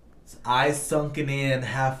 eyes sunken in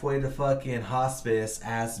halfway to fucking hospice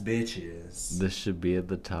ass bitches. This should be at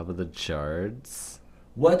the top of the charts.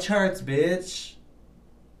 What charts, bitch?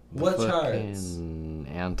 The What charts? fucking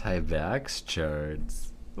anti-vax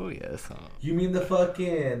charts. Oh yes, huh? You mean the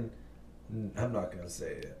fucking... I'm not gonna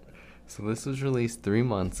say it. So this was released 3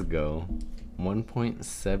 months ago.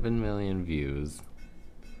 1.7 million views.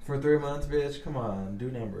 For 3 months, bitch? Come on,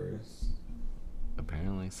 do numbers.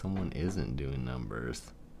 Apparently someone isn't doing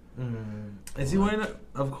numbers. Is he wearing it?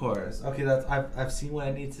 Of course. Okay, that's I've seen what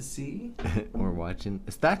I need to see. We're watching.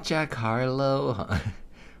 Is that Jack Harlow?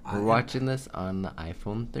 We're watching this on the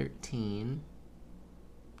iPhone 13.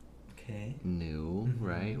 Okay. New,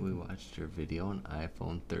 right? We watched your video on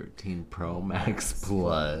iPhone 13 Pro Max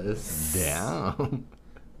Plus. Damn.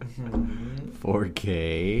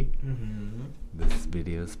 4K. This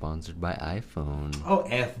video is sponsored by iPhone. Oh,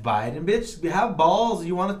 F Biden, bitch. Have balls.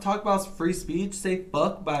 You want to talk about free speech? Say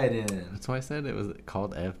fuck Biden. That's why I said it was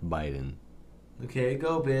called F Biden. Okay,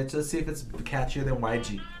 go, bitch. Let's see if it's catchier than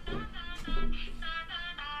YG.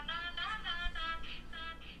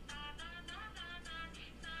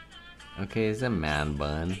 Okay, it's a man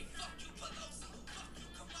bun.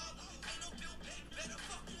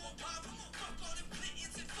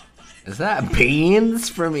 Is that Beans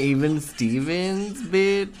from Even Stevens,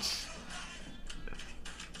 bitch?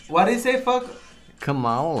 Why do you say fuck?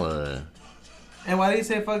 Kamala. And why do you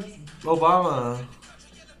say fuck Obama?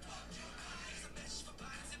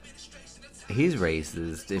 He's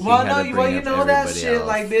racist. If Well, he had no, to you, bring well, you up know that everybody shit, else.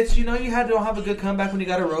 like, bitch. You know you had to have a good comeback when you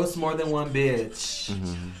got to roast more than one bitch.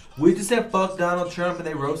 We just said fuck Donald Trump and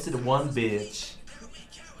they roasted one bitch.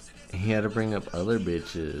 He had to bring up other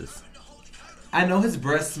bitches. I know his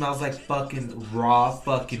breath smells like fucking raw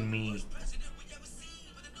fucking meat.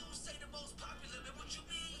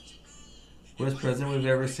 Worst president we've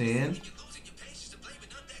ever seen.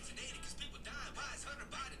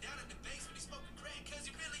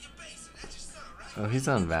 Oh, he's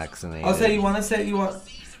unvaccinated. I'll say you want to say you want.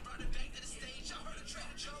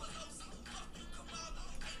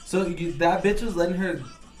 So that bitch was letting her,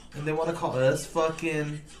 and they want to call us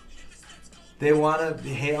fucking. They want to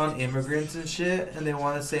hate on immigrants and shit, and they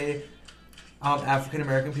want to say African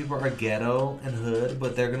American people are ghetto and hood,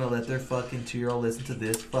 but they're gonna let their fucking 2-year-old listen to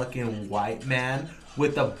this fucking white man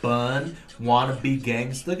with a bun wanna be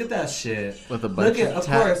gangsta. Look at that shit. With a bunch of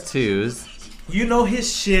tattoos. You know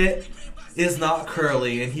his shit is not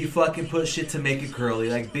curly, and he fucking put shit to make it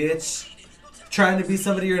curly. Like, bitch, trying to be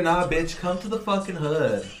somebody you're not, bitch. Come to the fucking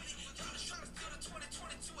hood.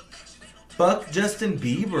 Fuck Justin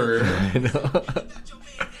Bieber. I know.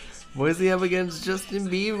 What does he have against Justin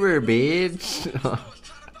Bieber, bitch?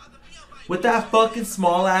 With that fucking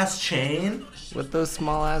small ass chain. With those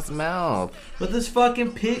small ass mouth. With this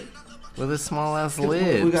fucking pig. With his small ass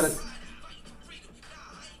lips. We gotta.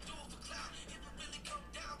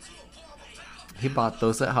 He bought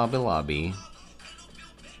those at Hobby Lobby.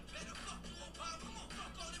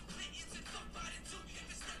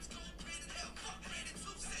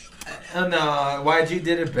 Oh no, YG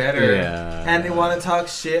did it better. Yeah. And they want to talk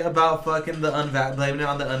shit about fucking the blaming it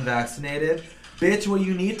on the unvaccinated. Bitch, what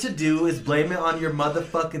you need to do is blame it on your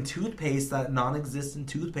motherfucking toothpaste, that non-existent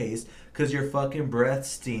toothpaste, because your fucking breath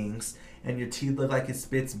stinks and your teeth look like it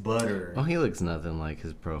spits butter. Oh, he looks nothing like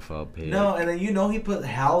his profile pic. No, and then you know he put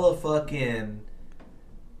hella fucking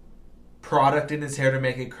product in his hair to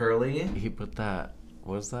make it curly. He put that,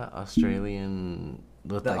 what was that, Australian,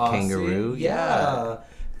 with The that Aussie? kangaroo? Yeah.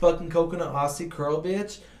 Fucking coconut Aussie curl,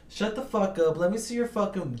 bitch. Shut the fuck up. Let me see your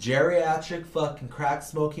fucking geriatric fucking crack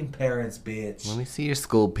smoking parents, bitch. Let me see your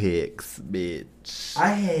school pics, bitch.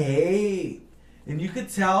 I hate. And you could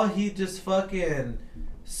tell he just fucking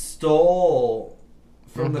stole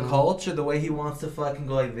from the culture, the way he wants to fucking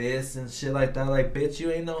go like this and shit like that. Like, bitch,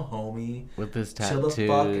 you ain't no homie. With his Chill tattoos. the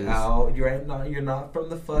fuck out. You're not from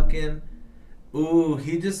the fucking. Ooh,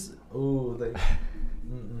 he just. Ooh, like.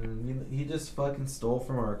 He just fucking stole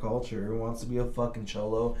from our culture. He wants to be a fucking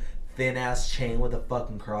cholo. Thin ass chain with a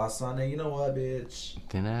fucking cross on it. You know what, bitch?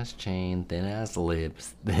 Thin ass chain, thin ass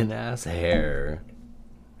lips, thin ass hair.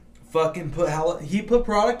 Fucking he put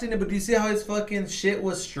product in it, but do you see how his fucking shit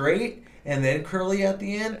was straight and then curly at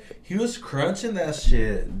the end? He was crunching that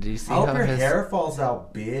shit. Do you see I hope how your his hair falls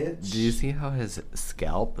out, bitch. Do you see how his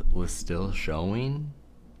scalp was still showing?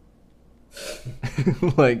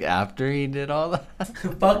 Like after he did all that?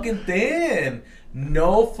 Fucking thin.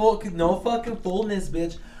 No fucking fullness,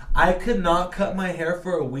 bitch. I could not cut my hair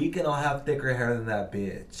for a week and I'll have thicker hair than that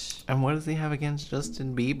bitch. And what does he have against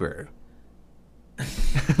Justin Bieber?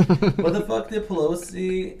 What the fuck did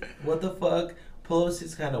Pelosi? What the fuck?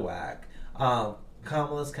 Pelosi's kind of whack.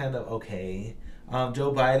 Kamala's kind of okay.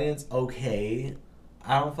 Joe Biden's okay.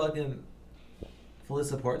 I don't fucking fully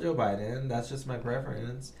support Joe Biden. That's just my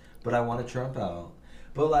preference. But I want Trump out.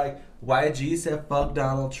 But like, YG said fuck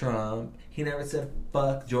Donald Trump. He never said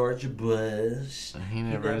fuck George Bush. He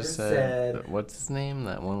never said what's his name?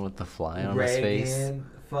 That one with the fly on his face? Reagan,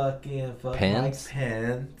 fucking fuck Pence? Mike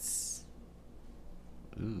Pence.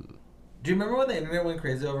 Ooh. Do you remember when the internet went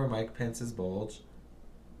crazy over Mike Pence's bulge?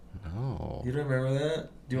 No. You don't remember that?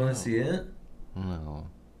 Do you want to see it? No.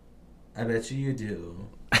 I bet you do.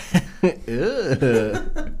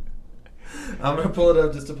 Ugh. I'm gonna pull it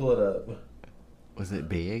up just to pull it up. Was it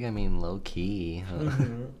big? I mean, low key. Huh?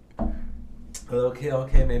 Mm-hmm.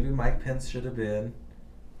 Okay, maybe Mike Pence should have been.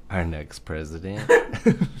 Our next president.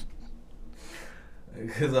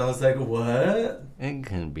 Because I was like, what? It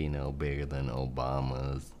couldn't be no bigger than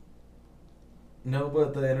Obama's. No,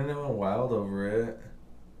 but the internet went wild over it.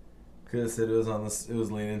 Because it was it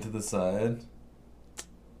was leaning to the side.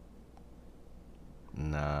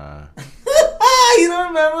 Nah. You don't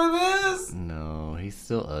remember this? No, he's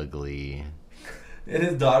still ugly. And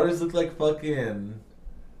his daughters look like fucking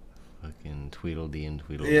Tweedledee and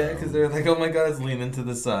Tweedledum. yeah, because they're like, oh my god, it's leaning to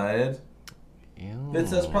the side. Ew.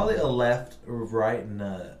 That's probably a left or right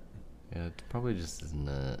nut. Yeah, it's probably just his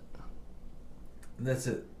nut. That's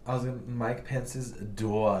it. Mike Pence's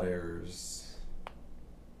daughters.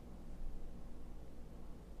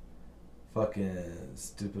 Fucking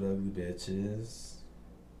stupid ugly bitches.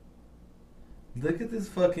 Look at this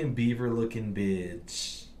fucking beaver looking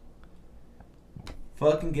bitch.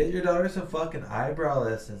 Fucking get your daughter some fucking eyebrow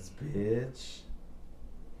lessons, bitch.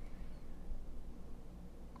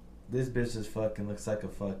 This bitch just fucking looks like a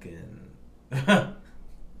fucking...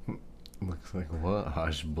 Looks like what?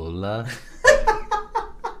 Hashbullah?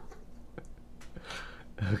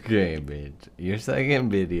 Okay, bitch. Your second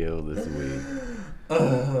video this week.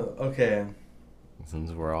 Okay.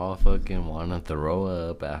 Since we're all fucking wanting to throw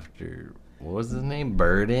up after... What was his name?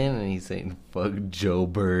 Burden? And he's saying, fuck Joe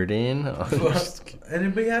Burden?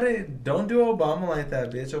 And we gotta... Don't do Obama like that,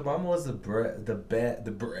 bitch. Obama was the breast.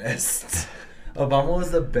 Obama was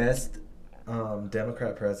the best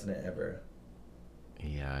Democrat president ever.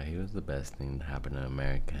 Yeah, he was the best thing to happen to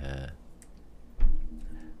America.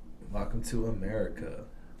 Welcome to America.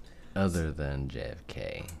 Other than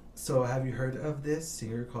JFK. So, have you heard of this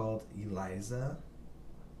singer called Eliza?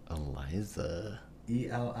 Eliza?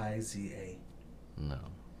 Eliza. No.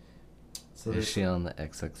 So Is she on the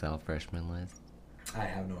XXL freshman list? I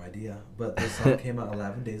have no idea. But this song came out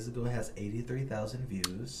 11 days ago. It has 83,000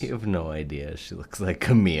 views. You have no idea. She looks like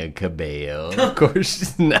Camila Cabello. Of course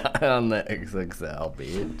she's not on the XXL,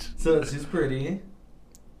 bitch. So, she's pretty.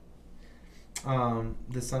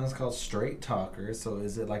 This song is called Straight Talker. So,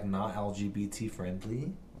 is it like not LGBT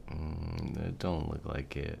friendly? It don't look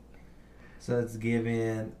like it. So, it's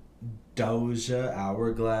giving Doja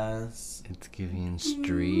Hourglass. It's giving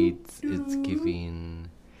streets. It's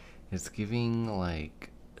giving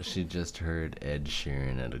like she just heard Ed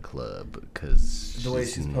Sheeran at a club because The way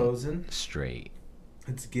she's posing. Straight.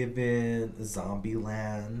 It's giving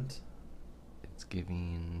Zombieland. It's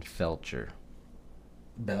giving Felcher.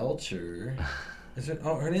 Belcher.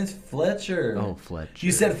 Her name's Fletcher. Oh, Fletcher.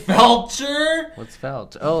 You said Felcher? What's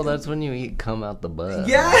Felch? Oh, that's when you eat cum out the butt.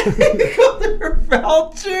 Yeah, you called her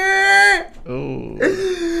Felcher. Oh.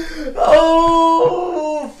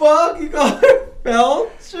 Oh, fuck, you called her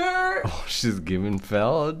Felcher? Oh, she's giving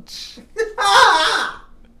Felch.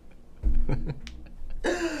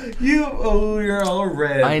 You're all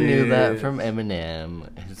red. I knew that from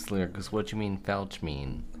Eminem. His lyric was, "What you mean Felch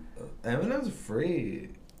mean?" Eminem's free.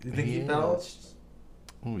 You think he Yeah. felched?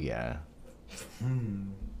 Oh yeah.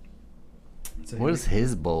 So What here does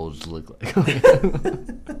his bulge look like?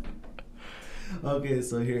 Okay,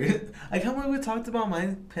 so here, I can't believe we talked about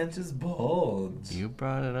my Pinch's bulge. You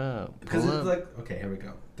brought it up. Because Pull it's up. like, okay, here we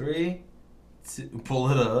go. 3, 2, pull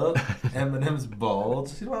it up. Eminem's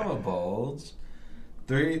bulge. You don't have a bulge.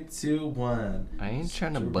 3, 2, 1. I ain't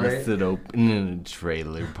trying to bust it open in a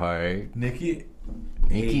trailer park. Nikki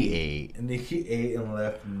ate. Nikki ate and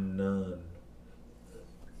left none.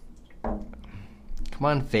 Come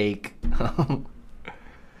on, fake.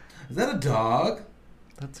 Is that a dog?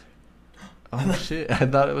 That's. Oh shit! I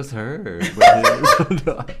thought it was her, but it was a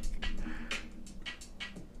dog.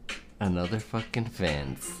 Another fucking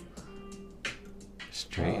fence.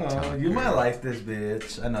 Straight talker. You might like this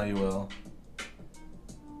bitch. I know you will.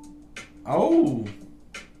 Oh.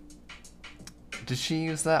 Did she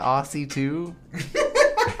use that Aussie too?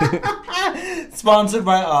 Sponsored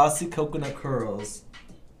by Aussie Coconut Curls.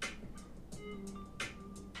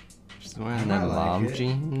 She's wearing might them like mom it.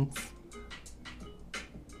 jeans.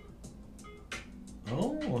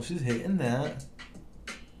 Oh, she's hitting that.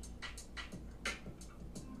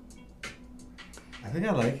 I think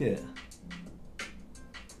I like it.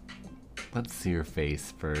 Let's see her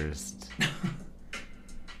face first.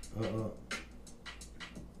 Uh-oh.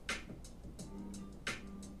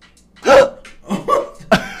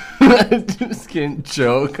 Just getting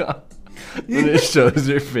choked on when it shows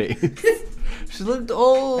her face. She looked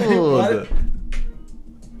old. What?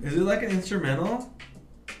 Is it like an instrumental?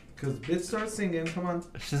 Cause bitch starts singing. Come on.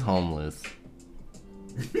 She's homeless.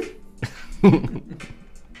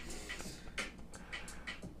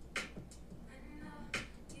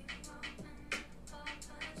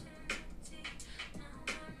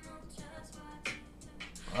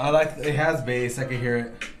 I like. It has bass. I can hear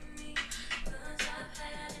it.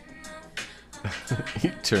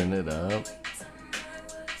 You turn it up.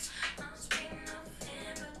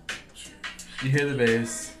 You hear the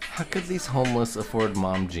bass. How could these homeless afford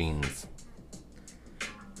mom jeans?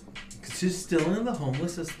 Cause she's still in the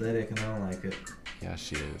homeless aesthetic, and I don't like it. Yeah,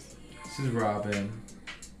 she is. She's robbing.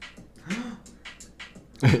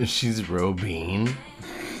 She's Robin.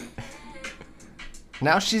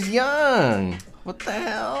 Now she's young. What the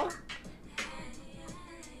hell?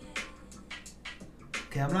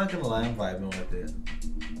 Okay, I'm not gonna lie. I'm vibing with it.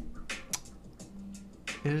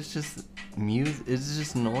 It was just music. It's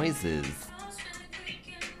just noises.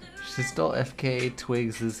 She stole FKA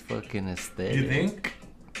Twigs' fucking aesthetic. You think?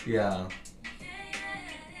 Yeah.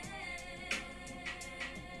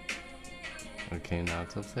 Okay, now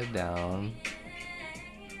it's upside down.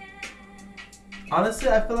 Honestly,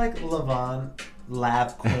 I feel like Levon,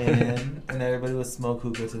 Lav Quinn, and everybody would smoke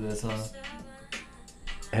hookah to this, huh?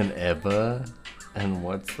 And Eva. And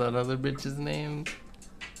what's that other bitch's name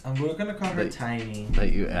We're gonna call her That- Tiny.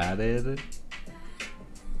 that you added?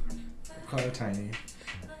 Call her Tiny.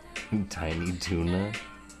 Tiny Tuna.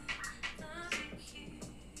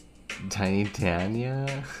 Tiny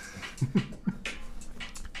Tanya.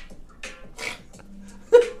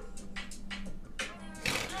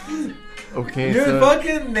 Okay, Your so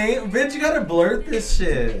fucking name, bitch! You gotta blurt this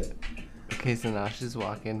shit. okay, so now she's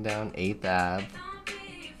walking down 8th Ave.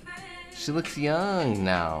 She looks young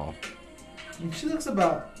now. And she looks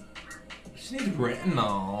about. She needs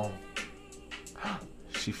retinol.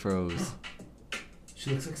 She froze.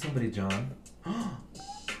 She looks like somebody, John.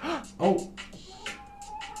 Oh.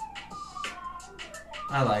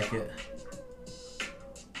 I like it.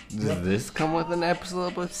 Does this come with an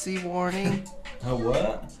epilepsy warning?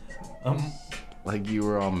 What? Like you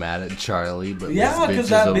were all mad at Charlie, but Yeah, this bitch because is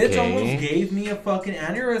that okay. bitch almost gave me a fucking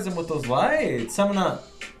aneurysm with those lights. I'm not.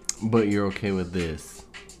 But you're okay with this.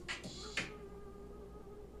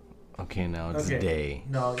 Okay, now it's Okay. day.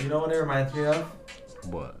 No, you know what it reminds me of?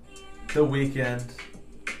 What? The Weeknd.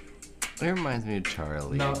 It reminds me of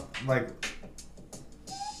Charlie. No, like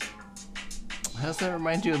How does that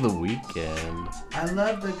remind you of The Weeknd? I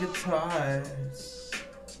love the guitars.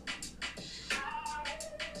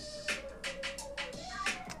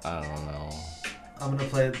 I don't know. I'm gonna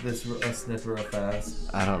play this a sniffer real fast.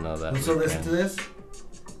 I don't know that. So listen Weeknd. to this.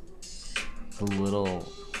 The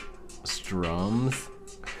little strums.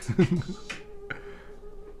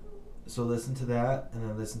 So listen to that, and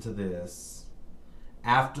then listen to this.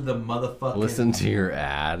 After the motherfucking. Listen to your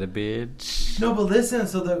ad, bitch. No, but listen.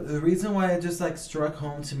 So the reason why it just like struck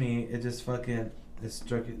home to me, it just fucking it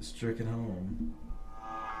struck it home.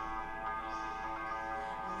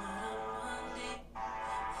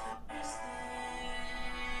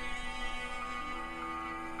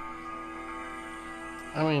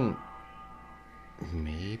 I mean,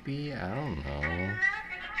 maybe, I don't know.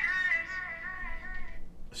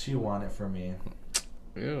 She won it for me.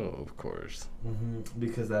 Ew, of course.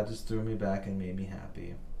 Because that just threw me back and made me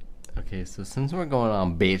happy. Okay, so since we're going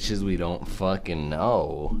on bitches we don't fucking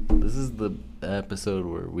know, this is the episode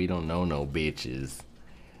where we don't know no bitches.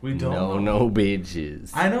 We don't know no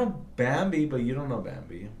bitches. I know Bambi, but you don't know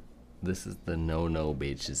Bambi. This is the no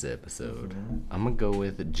bitches episode. I'm gonna go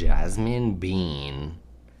with Jazmin Bean.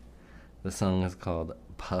 The song is called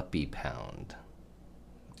Puppy Pound.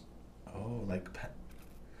 Oh, like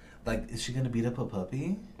is she gonna beat up a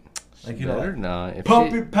puppy? Like, you better not. If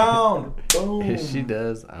puppy pound. Boom. If she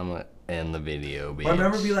does, I'm gonna end the video, bitch. I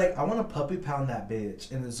remember be like, I want to puppy pound that bitch,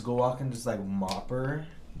 and just go walk and just like mop her.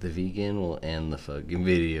 The vegan will end the fucking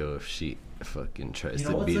video if she fucking tries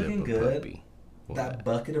to what's beat up looking a good? puppy. That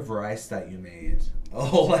bucket of rice that you made.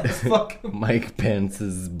 Oh, that's fucking. Mike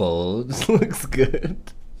Pence's bulge looks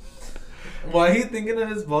good. Why are you thinking of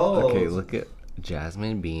his bulge? Okay, look at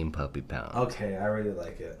Jazmin Bean Puppy Pound. Okay, I really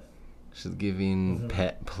like it. She's giving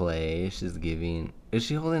pet play. She's giving. Is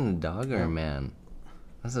she holding a dog or a man?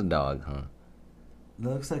 That's a dog, huh? It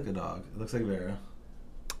looks like a dog. It looks like Vera.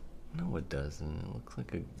 No, it doesn't. It looks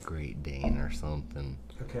like a Great Dane or something.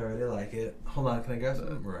 Okay, I really like it. Hold on, can I grab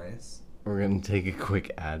some rice? We're gonna take a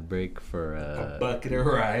quick ad break for A bucket of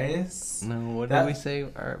rice. No, what did we say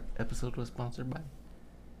our episode was sponsored by?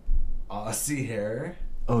 Aussie hair.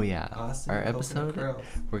 Oh yeah, Aussie our coconut episode. curls.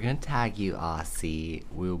 We're gonna tag you, Aussie.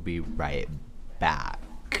 We'll be right back.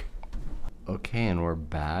 Okay, and we're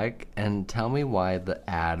back. And tell me why the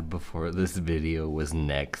ad before this video was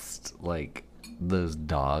next, like those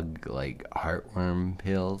dog like heartworm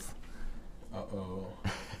pills. Uh-oh.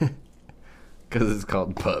 Because it's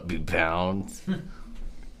called Puppy Pounds.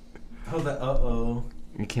 Oh, the uh-oh.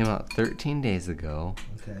 It came out 13 days ago.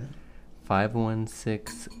 Okay.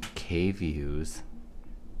 516K views.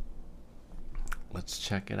 Let's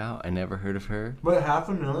check it out. I never heard of her. But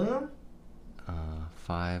 500,000?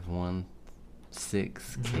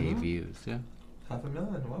 516K views. Yeah.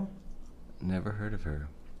 500,000, wow. Never heard of her.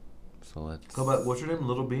 So let's. Go back. What's your name?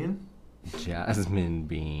 Little Bean? Jazmin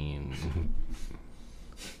Bean.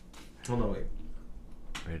 Oh, no, wait.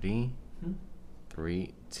 Ready?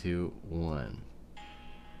 3, 2, 1.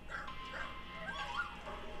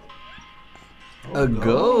 Oh, A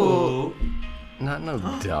goat. Not no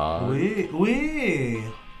dog. Wee.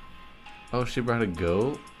 Oh, she brought a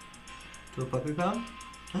goat? To a puppy pound?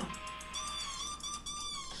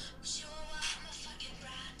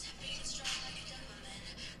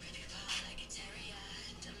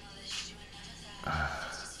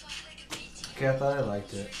 Okay, I thought I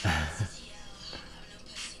liked it.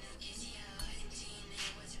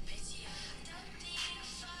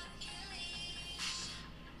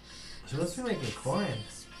 She must be making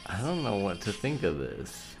coins. I don't know what to think of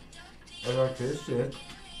this. I like this shit.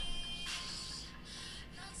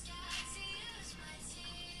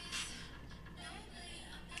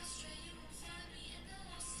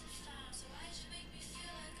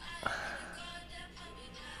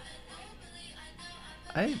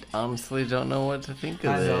 I honestly don't know what to think of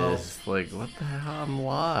I know. this. Like, what the hell? I'm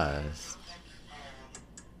lost.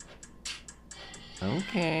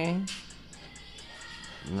 Okay.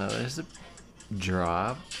 No, there's a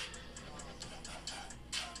drop.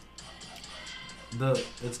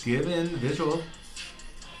 It's given visual.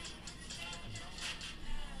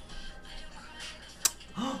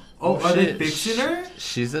 Oh, are they shit. fixing her?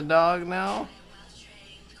 She's a dog now?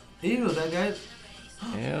 Ew, that guy.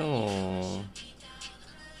 Ew.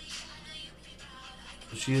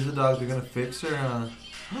 She is a dog. They're gonna fix her.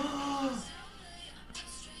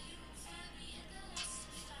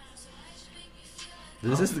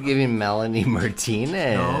 This is giving Melanie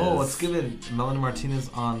Martinez. No, it's giving Melanie Martinez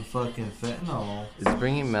on fucking fentanyl. It's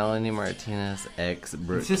bringing Melanie Martinez ex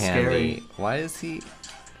Brooke It's just Candy. scary. Why is he?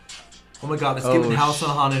 Oh my god, it's Oh, giving House on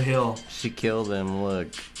Haunted Hill. She killed him. Look.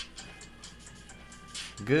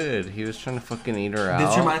 Good. He was trying to fucking eat her out.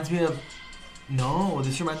 This reminds me of. No,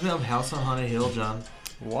 this reminds me of House on Haunted Hill, John.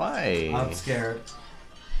 Why? I'm scared.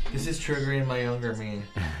 This is triggering my younger me.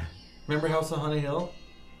 Remember House on Haunted Hill?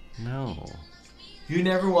 No. You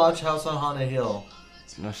never watch House on Haunted Hill.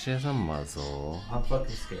 No, she has a muzzle. I'm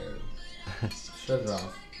fucking scared. Shut it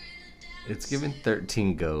off. It's giving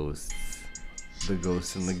 13 ghosts. The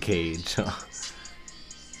ghost in the cage.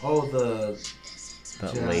 Oh, That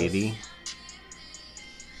Jazz. lady.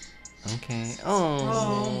 Okay.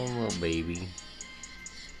 Oh, little baby.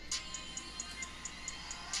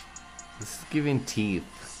 This is giving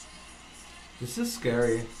teeth. This is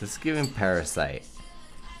scary. This is giving Parasite.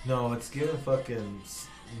 No, it's giving fucking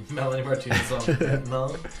Melanie Martinez on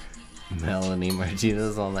fentanyl. Melanie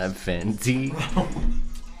Martinez on that Fenty.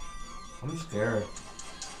 I'm scared.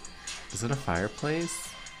 Is it a fireplace?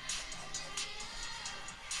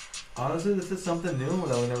 Honestly, this is something new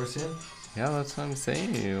that we've never seen. Yeah, that's what I'm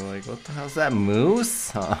saying. Like, what the hell's that,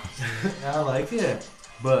 moose? Huh? I like it,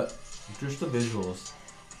 but just the visuals.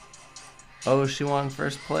 Oh, she won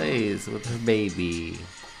first place with her baby.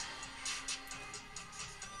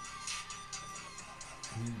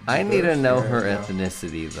 I need to know her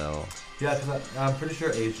ethnicity, though. Yeah, because I'm pretty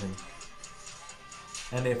sure Asian.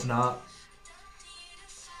 And if not...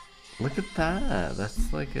 Look at that.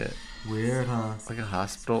 That's like a... Weird, huh? It's like a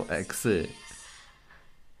hospital exit.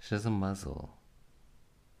 She has a muzzle.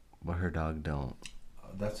 But her dog don't.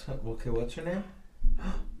 That's... Okay, what's her name?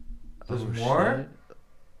 There's Oh, more? shit.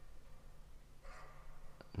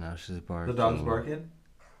 Now she's barking. The dog's barking?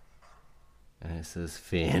 And it says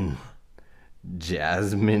Finn.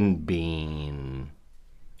 Jazmin Bean.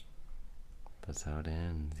 That's how it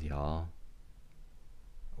ends, y'all.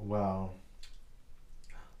 Wow.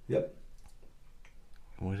 Yep.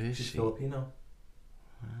 What is She's she? Filipino.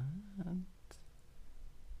 What?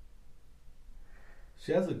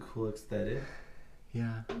 She has a cool aesthetic.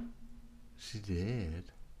 Yeah. She did.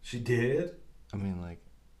 She did? I mean, like,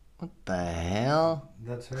 what the hell?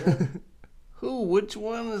 That's her? Who? Which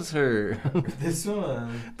one is her? This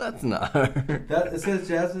one. That's not her. That it says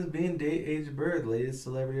Jazmin being date age bird, latest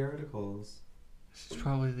celebrity articles. She's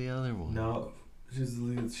probably the other one. No, she's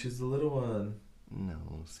the little one. No,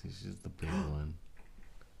 see, she's the big one.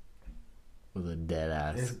 With a dead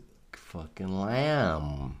ass Is- fucking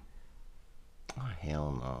lamb. Oh,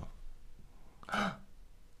 hell no.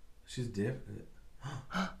 She's different.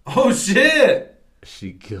 Oh shit!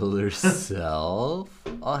 She killed herself?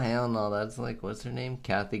 Oh, hell no. That's like, what's her name?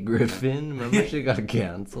 Kathy Griffin? Remember she got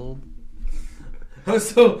canceled? Oh,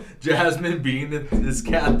 so Jazmin Bean is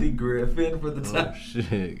Kathy Griffin for the Oh, time.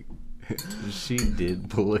 shit. She did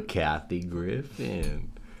pull a Kathy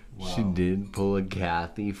Griffin. She Wow. did pull a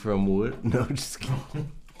Kathy from Wood. No, just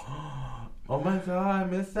kidding. Oh my god, I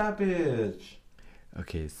missed that bitch.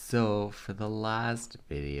 Okay, so for the last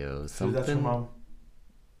video, Dude, that's her something... mom.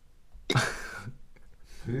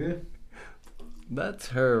 Who? That's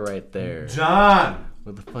her right there. John!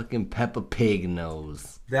 With the fucking Peppa Pig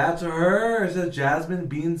nose. That's her. It says Jazmin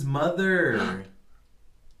Bean's mother.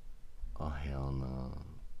 Oh, hell no.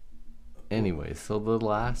 Anyway, so the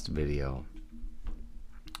last video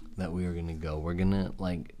that we were going to go, we're going to,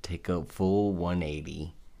 like, take a full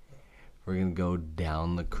 180. We're going to go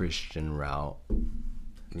down the Christian route.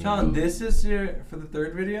 John, this is for the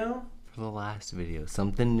third video? For the last video.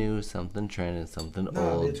 Something new, something trending, something No,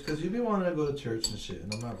 old. bitch, because you be wanting to go to church and shit,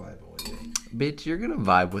 and I'm not vibing with you. Bitch, you're gonna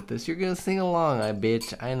vibe with this. You're gonna sing along.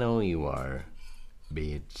 I know you are.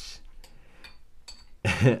 Bitch.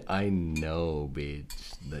 I know,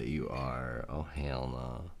 bitch, that you are. Oh, hell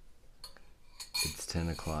no. It's 10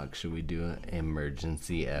 o'clock. Should we do an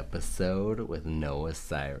emergency episode with Noah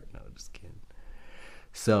Cyrus? No, just kidding.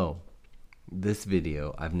 So, this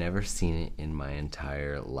video, I've never seen it in my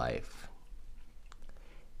entire life.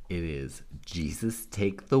 It is Jesus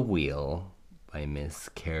Take the Wheel by Miss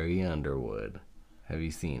Carrie Underwood. Have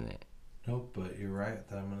you seen it? Nope, but you're right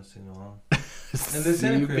that I'm going to sing along. And And this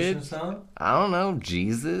ain't a Christian song? I don't know,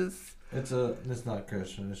 Jesus. It's not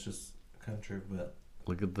Christian, it's just country, but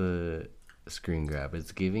Look at the screen grab.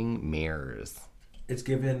 It's giving mirrors. it's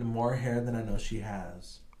given more hair than I know she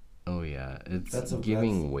has. Oh yeah, it's That's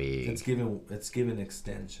giving wig. It's giving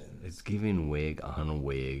extensions. It's giving wig on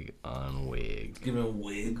wig on wig. It's giving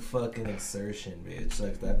wig fucking exertion, bitch.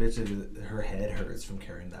 Like that bitch, her head hurts from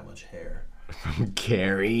carrying that much hair.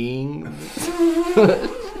 Carrying,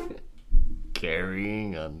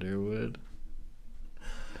 carrying Underwood.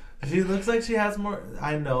 She looks like she has more.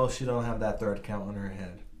 I know she don't have that third count on her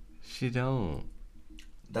head. She don't.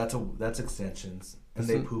 That's extensions, and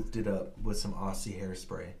they poofed it up with some Aussie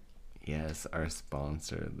hairspray. Yes, our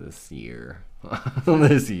sponsor this year.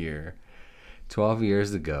 This year. 12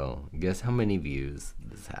 years ago. Guess how many views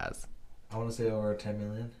this has? I want to say over 10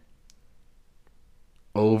 million.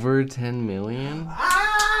 Over 10 million?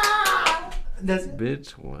 Ah! Does it?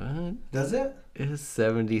 Bitch, what? Does it? It is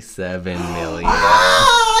 77 million.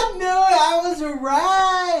 Ah! No, I was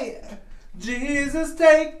right. Jesus,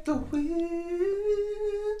 take the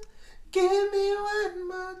wheel. Give me one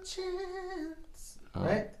more chance.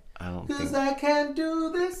 Right? I don't Cause think... I can't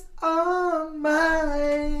do this on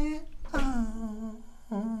my own.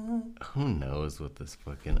 Who knows what this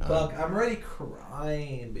fucking... Fuck, I'm already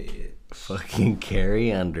crying, bitch. Fucking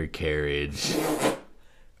Carrie undercarriage.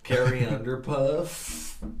 Carrie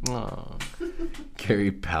Underpuff. Aw.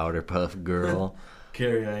 Carrie powder puff girl.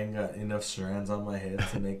 Carrie, I ain't got enough strands on my head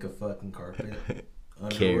to make a fucking carpet.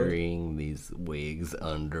 carrying these wigs,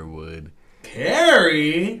 Underwood.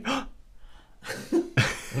 Carrie?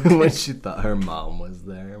 When she thought her mom was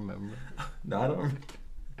there, remember? No, I don't remember.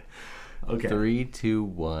 Okay. 3, 2,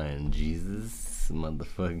 1. Jesus,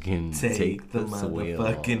 motherfucking take the this wheel.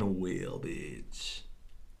 motherfucking wheel, bitch.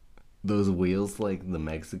 Those wheels like the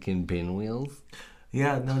Mexican pinwheels?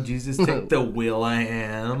 Yeah, no, Jesus, take the wheel I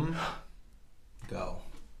am. Go.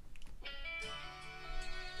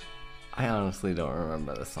 I honestly don't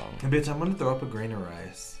remember the song. And bitch, I'm gonna throw up a grain of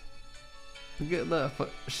rice. Look at that.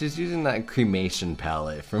 She's using that cremation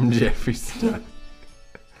palette from Jeffree Star.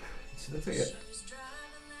 She looks like it.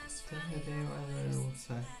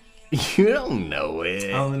 You don't know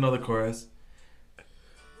it. I only know the chorus.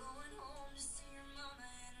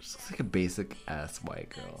 She looks like a basic ass white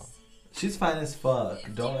girl. She's fine as fuck.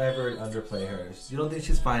 Don't ever underplay her. You don't think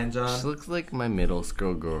she's fine, John? She looks like my middle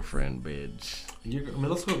school girlfriend, bitch. Your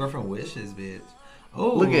middle school girlfriend wishes, bitch.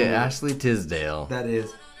 Oh, Look at Ashley Tisdale. That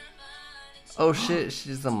is. Oh shit,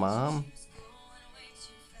 she's a mom?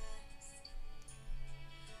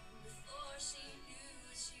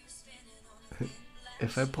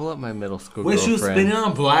 If I pull up my middle school Wait, girlfriend... she was spinning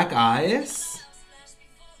on black ice?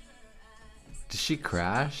 Did she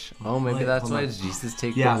crash? Oh, maybe Wait, that's hold why on. Jesus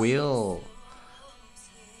take Yeah. the wheel.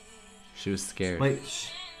 She was scared. Wait.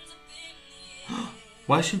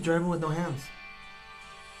 Why is she driving with no hands?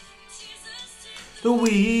 The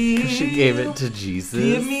wheel. She gave it to Jesus.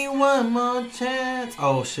 Give me one more chance.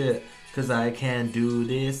 Oh shit. Cause I can't do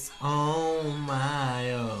this on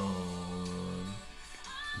my own.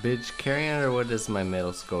 Bitch, Carrie Underwood is my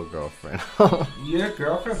middle school girlfriend. Your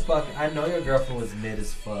girlfriend fucking. I know your girlfriend was mid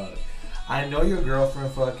as fuck. I know your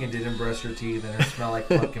girlfriend fucking didn't brush her teeth and her smell like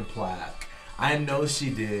fucking plaque. I know she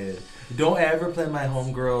did. Don't ever play my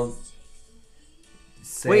homegirl.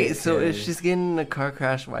 Wait, so if she's getting in a car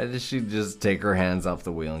crash, why did she just take her hands off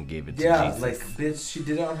the wheel and give it to Jesus? like, bitch, she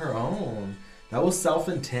did it on her own. That was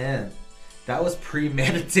self-intent. That was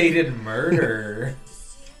premeditated murder.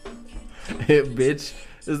 Hey, bitch,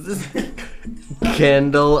 is this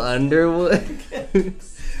Kendall Underwood?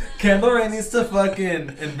 Kendall Ray needs to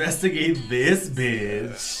fucking investigate this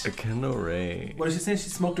bitch. Kendall Ray. What did she say? She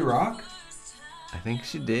smoked a rock? I think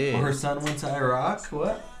she did. Or her son went to Iraq?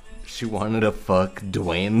 What? She wanted to fuck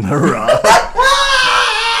Dwayne The Rock.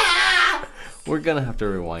 We're gonna have to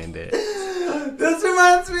rewind it. This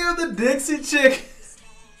reminds me of the Dixie chick.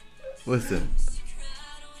 Listen.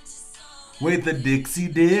 Wait, the Dixie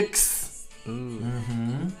Dicks? Ooh.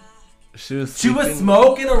 Mm-hmm. She was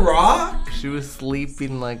smoking a rock? She was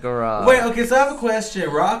sleeping like a rock. Wait, okay, so I have a question.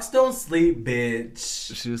 Rocks don't sleep,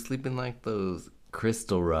 bitch. She was sleeping like those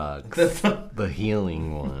crystal rocks. The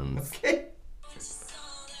healing ones. Okay.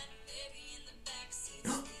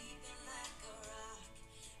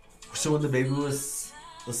 So when the baby was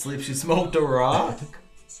asleep, she smoked a rock?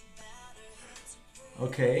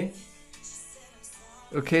 Okay.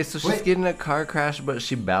 Okay, so she's Wait. getting a car crash, but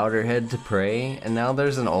she bowed her head to pray, and now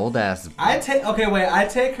there's an old ass. I take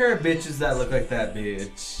care of bitches that look like that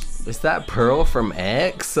bitch. Is that Pearl from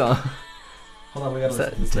X? Hold on, we gotta Is listen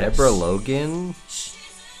that to this Deborah next. Logan?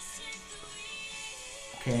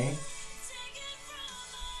 Okay.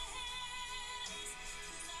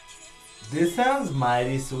 This sounds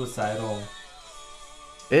mighty suicidal.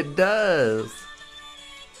 It does.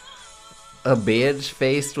 A bitch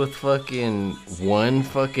faced with fucking one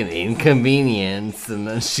fucking inconvenience, and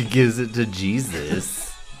then she gives it to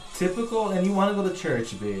Jesus. Typical, and you want to go to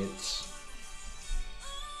church, bitch.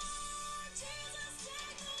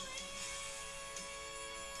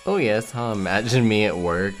 Oh yes, huh? Imagine me at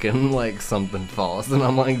work and like something falls, and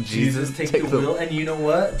I'm like, Jesus, take the wheel, and you know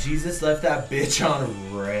what? Jesus left that bitch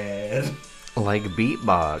on red. Like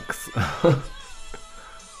beatbox.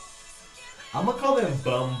 I'm gonna call them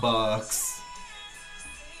bumbucks.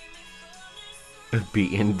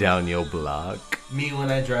 Beating down your block. Me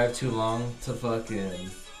when I drive too long to fucking.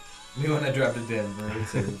 Me when I drive to Denver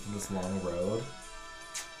to this long road.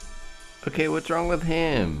 Okay, what's wrong with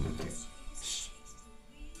him?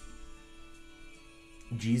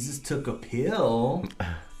 Jesus took a pill.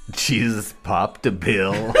 Jesus popped a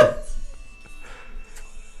pill.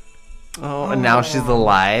 Oh, and now she's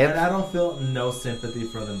alive. And I don't feel no sympathy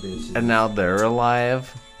for them bitches. And now they're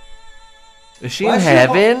alive. Is she in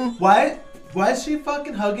heaven? Why is she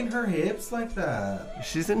fucking hugging her hips like that?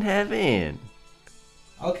 She's in heaven.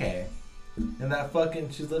 Okay. And that fucking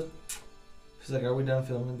she's like, are we done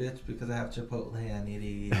filming, bitch? Because I have Chipotle. I need to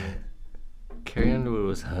eat it. Carrie Underwood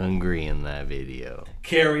was hungry in that video.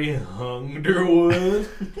 Carrie Underwood.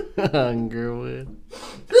 Underwood.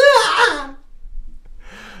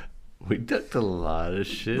 We talked a lot of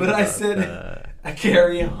shit. But I about said that.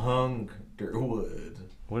 Carrie Underwood.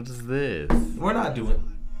 What is this? We're not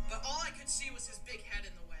doing. But all I could see was his big head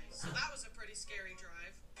in the way, so that was a pretty scary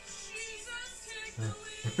drive. Jesus, take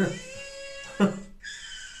the lead.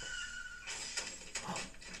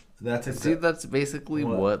 That's it. See, that's basically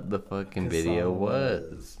what the fucking video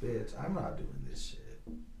was. Bitch, I'm not doing this shit.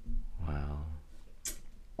 Wow.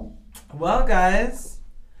 Well, guys,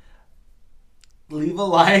 leave a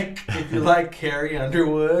like if you like Carrie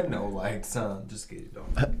Underwood. No likes, huh? Just kidding.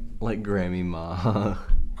 Don't. Like Grammy Ma.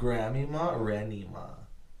 Grammy Ma, Rennie Ma.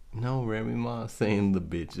 No, Remy Ma saying the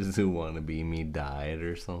bitches who want to be me died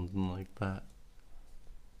or something like that.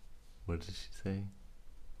 What did she say?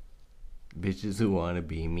 Bitches who want to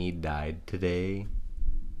be me died today.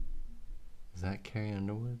 Is that Carrie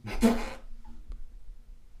Underwood?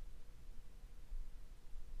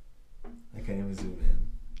 I can't even zoom in.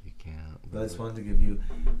 You can't. But I just wanted to give you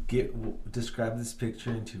describe this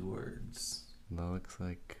picture in 2 words. That looks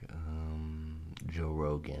like Joe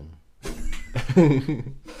Rogan.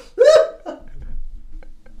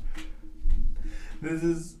 This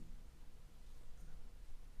is.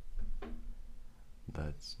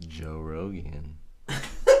 That's Joe Rogan.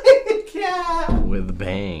 Yeah. With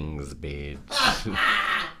bangs, bitch.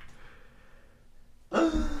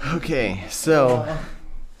 Okay, so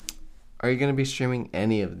are you gonna be streaming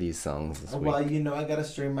any of these songs this week? Well, you know I gotta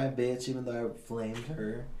stream my bitch, even though I flamed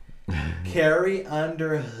her. Carrie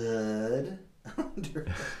Underwood.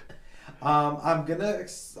 I'm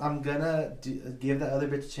gonna give the other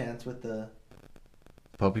bitch a chance with the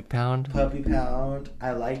Puppy Pound? Puppy Pound.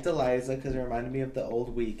 I liked Eliza because it reminded me of the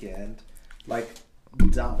old Weekend. Like,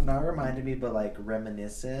 not reminded me, but like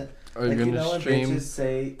reminiscent. Are you like, gonna you know stream? when bitches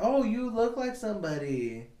say, "Oh, you look like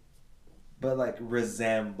somebody," but like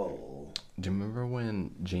resemble. Do you remember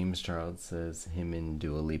when James Charles says him and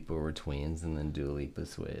Dua Lipa were twins, and then Dua Lipa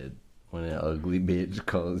said, "When an ugly bitch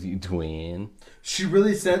calls you twin"? She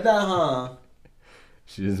really said that, huh?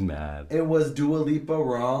 She was mad. It was Dua Lipa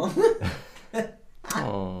wrong.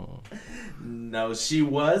 Oh. No, she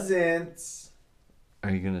wasn't. Are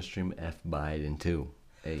you gonna stream F Biden too?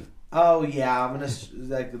 Hey. Oh yeah, I'm gonna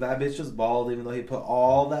like that bitch was bald, even though he put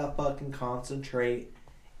all that fucking concentrate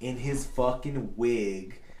in his fucking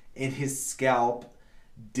wig, in his scalp.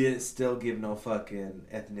 Didn't still give no fucking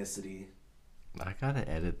ethnicity. I gotta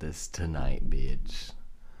edit this tonight, bitch.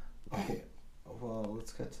 Okay, well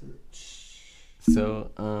let's cut to the.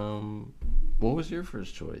 So, what was your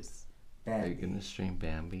first choice? Are you Bambi. gonna stream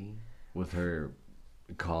Bambi with her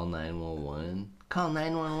call 911? Call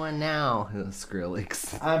 911 now,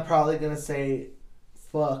 Skrillex. I'm probably gonna say,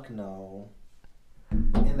 fuck no,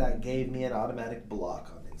 and that gave me an automatic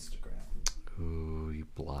block on Instagram. Ooh, you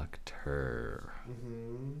blocked her.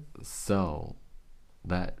 Mm-hmm. So,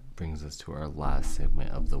 that brings us to our last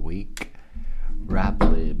segment of the week, Rap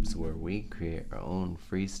Libs, where we create our own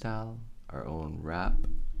freestyle, our own rap.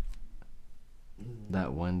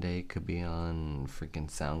 That one day could be on freaking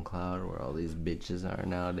SoundCloud, where all these bitches are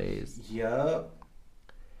nowadays. Yup.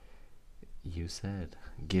 You said,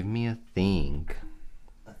 give me a thing.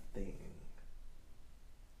 A thing.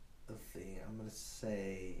 I'm gonna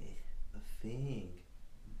say a thing.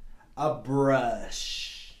 A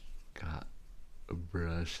brush. Got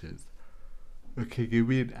brushes. Okay, give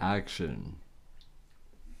me an action.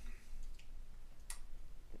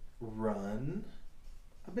 Run.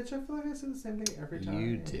 I bet you I feel like I say the same thing every time.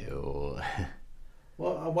 You do.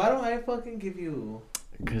 Well, why don't I fucking give you...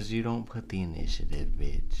 Because you don't put the initiative,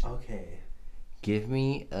 bitch. Okay. Give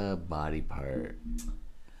me a body part.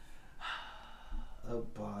 A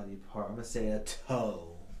body part. I'm gonna say a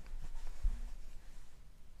toe.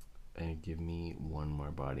 And give me one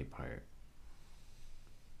more body part.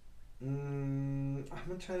 I'm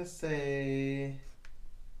gonna try to say...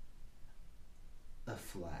 a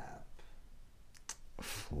flap.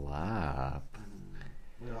 Flap.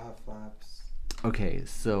 We don't have flaps. Okay,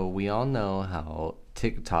 so we all know how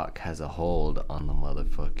TikTok has a hold on the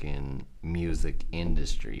motherfucking music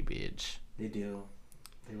industry, bitch. They do.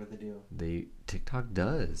 They really do. TikTok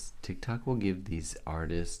does. TikTok will give these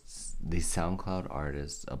artists, these SoundCloud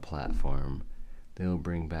artists, a platform. They'll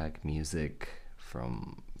bring back music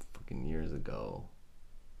from fucking years ago.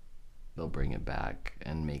 They'll bring it back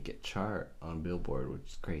and make it chart on Billboard, which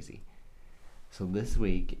is crazy. So this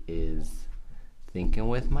week is Thinking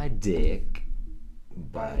With My Dick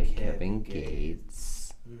by Kevin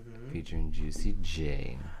Gates, featuring Juicy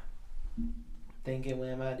J. Thinking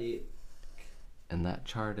with my dick. And that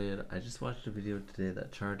charted, I just watched a video today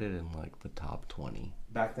that charted in like the top 20.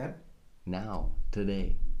 Back then? Now,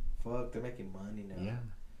 today. Fuck, they're making money now.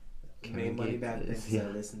 Yeah. Made money back then this, because I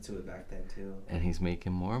listened to it back then too. And he's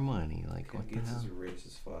making more money. Like, what the Gets hell? is rich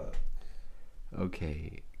as fuck.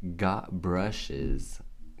 Okay, got brushes.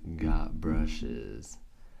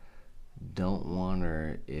 Don't want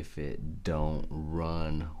her if it don't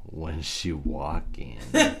run when she walking.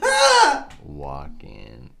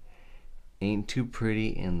 Ain't too pretty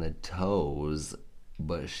in the toes,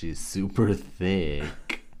 but she's super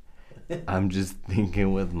thick. I'm just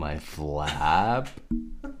thinking with my flap.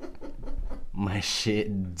 My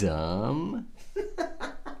shit dumb.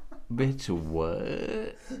 Bitch,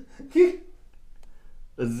 what?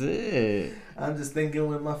 That's it. I'm just thinking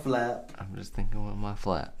with my flap.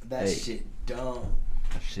 That Hey, shit dumb.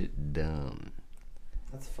 that shit dumb.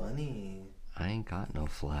 That's funny. I ain't got no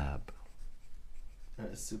flap.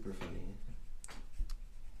 That's super funny.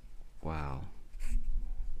 Wow.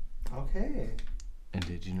 Okay. And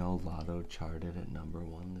did you know Lotto charted at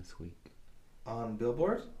 #1 this week On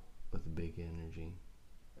Billboard, with Big Energy?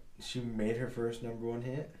 she made her first #1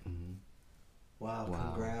 hit. Mhm. Wow,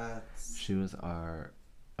 Wow. congrats. She was our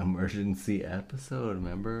emergency episode,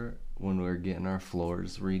 remember? When we were getting our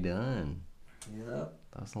floors redone. Yep.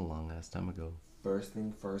 That was a long ass time ago. First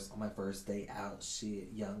thing first, on my first day out,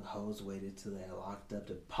 shit, young hoes waited till they locked up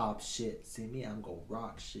to pop shit. See me, I'm gonna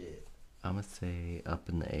rock shit. I'ma say up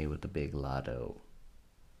in the A with the big Lotto.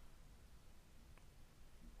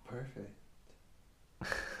 Perfect.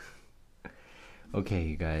 Okay,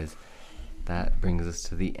 you guys. That brings us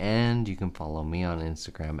to the end. You can follow me on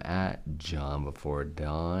Instagram at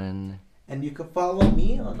JohnBeforeDawn. And you can follow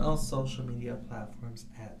me on all social media platforms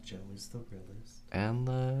at Joey's the Realist. And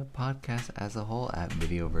the podcast as a whole at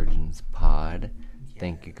Video Virgins Pod.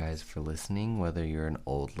 Thank you guys for listening. Whether you're an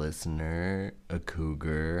old listener, a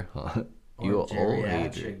cougar, you Or old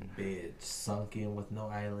hater. geriatric bitch, sunk in with no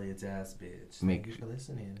eyelids ass bitch. Thank you for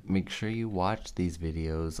listening. Make sure you watch these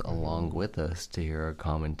videos along with us to hear our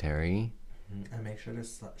commentary. And make sure to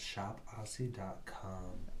shop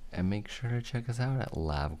Aussie.com. And make sure to check us out at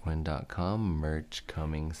lavquin.com. Merch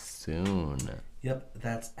coming soon. Yep,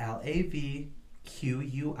 that's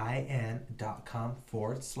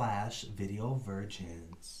lavquin.com/Video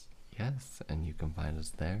Virgins. Yes, and you can find us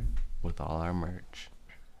there with all our merch.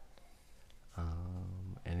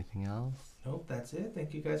 Anything else? Nope, that's it.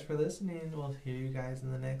 Thank you guys for listening. We'll hear you guys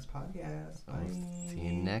in the next podcast. Bye. See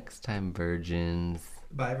you next time, virgins.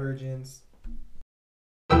 Bye, virgins.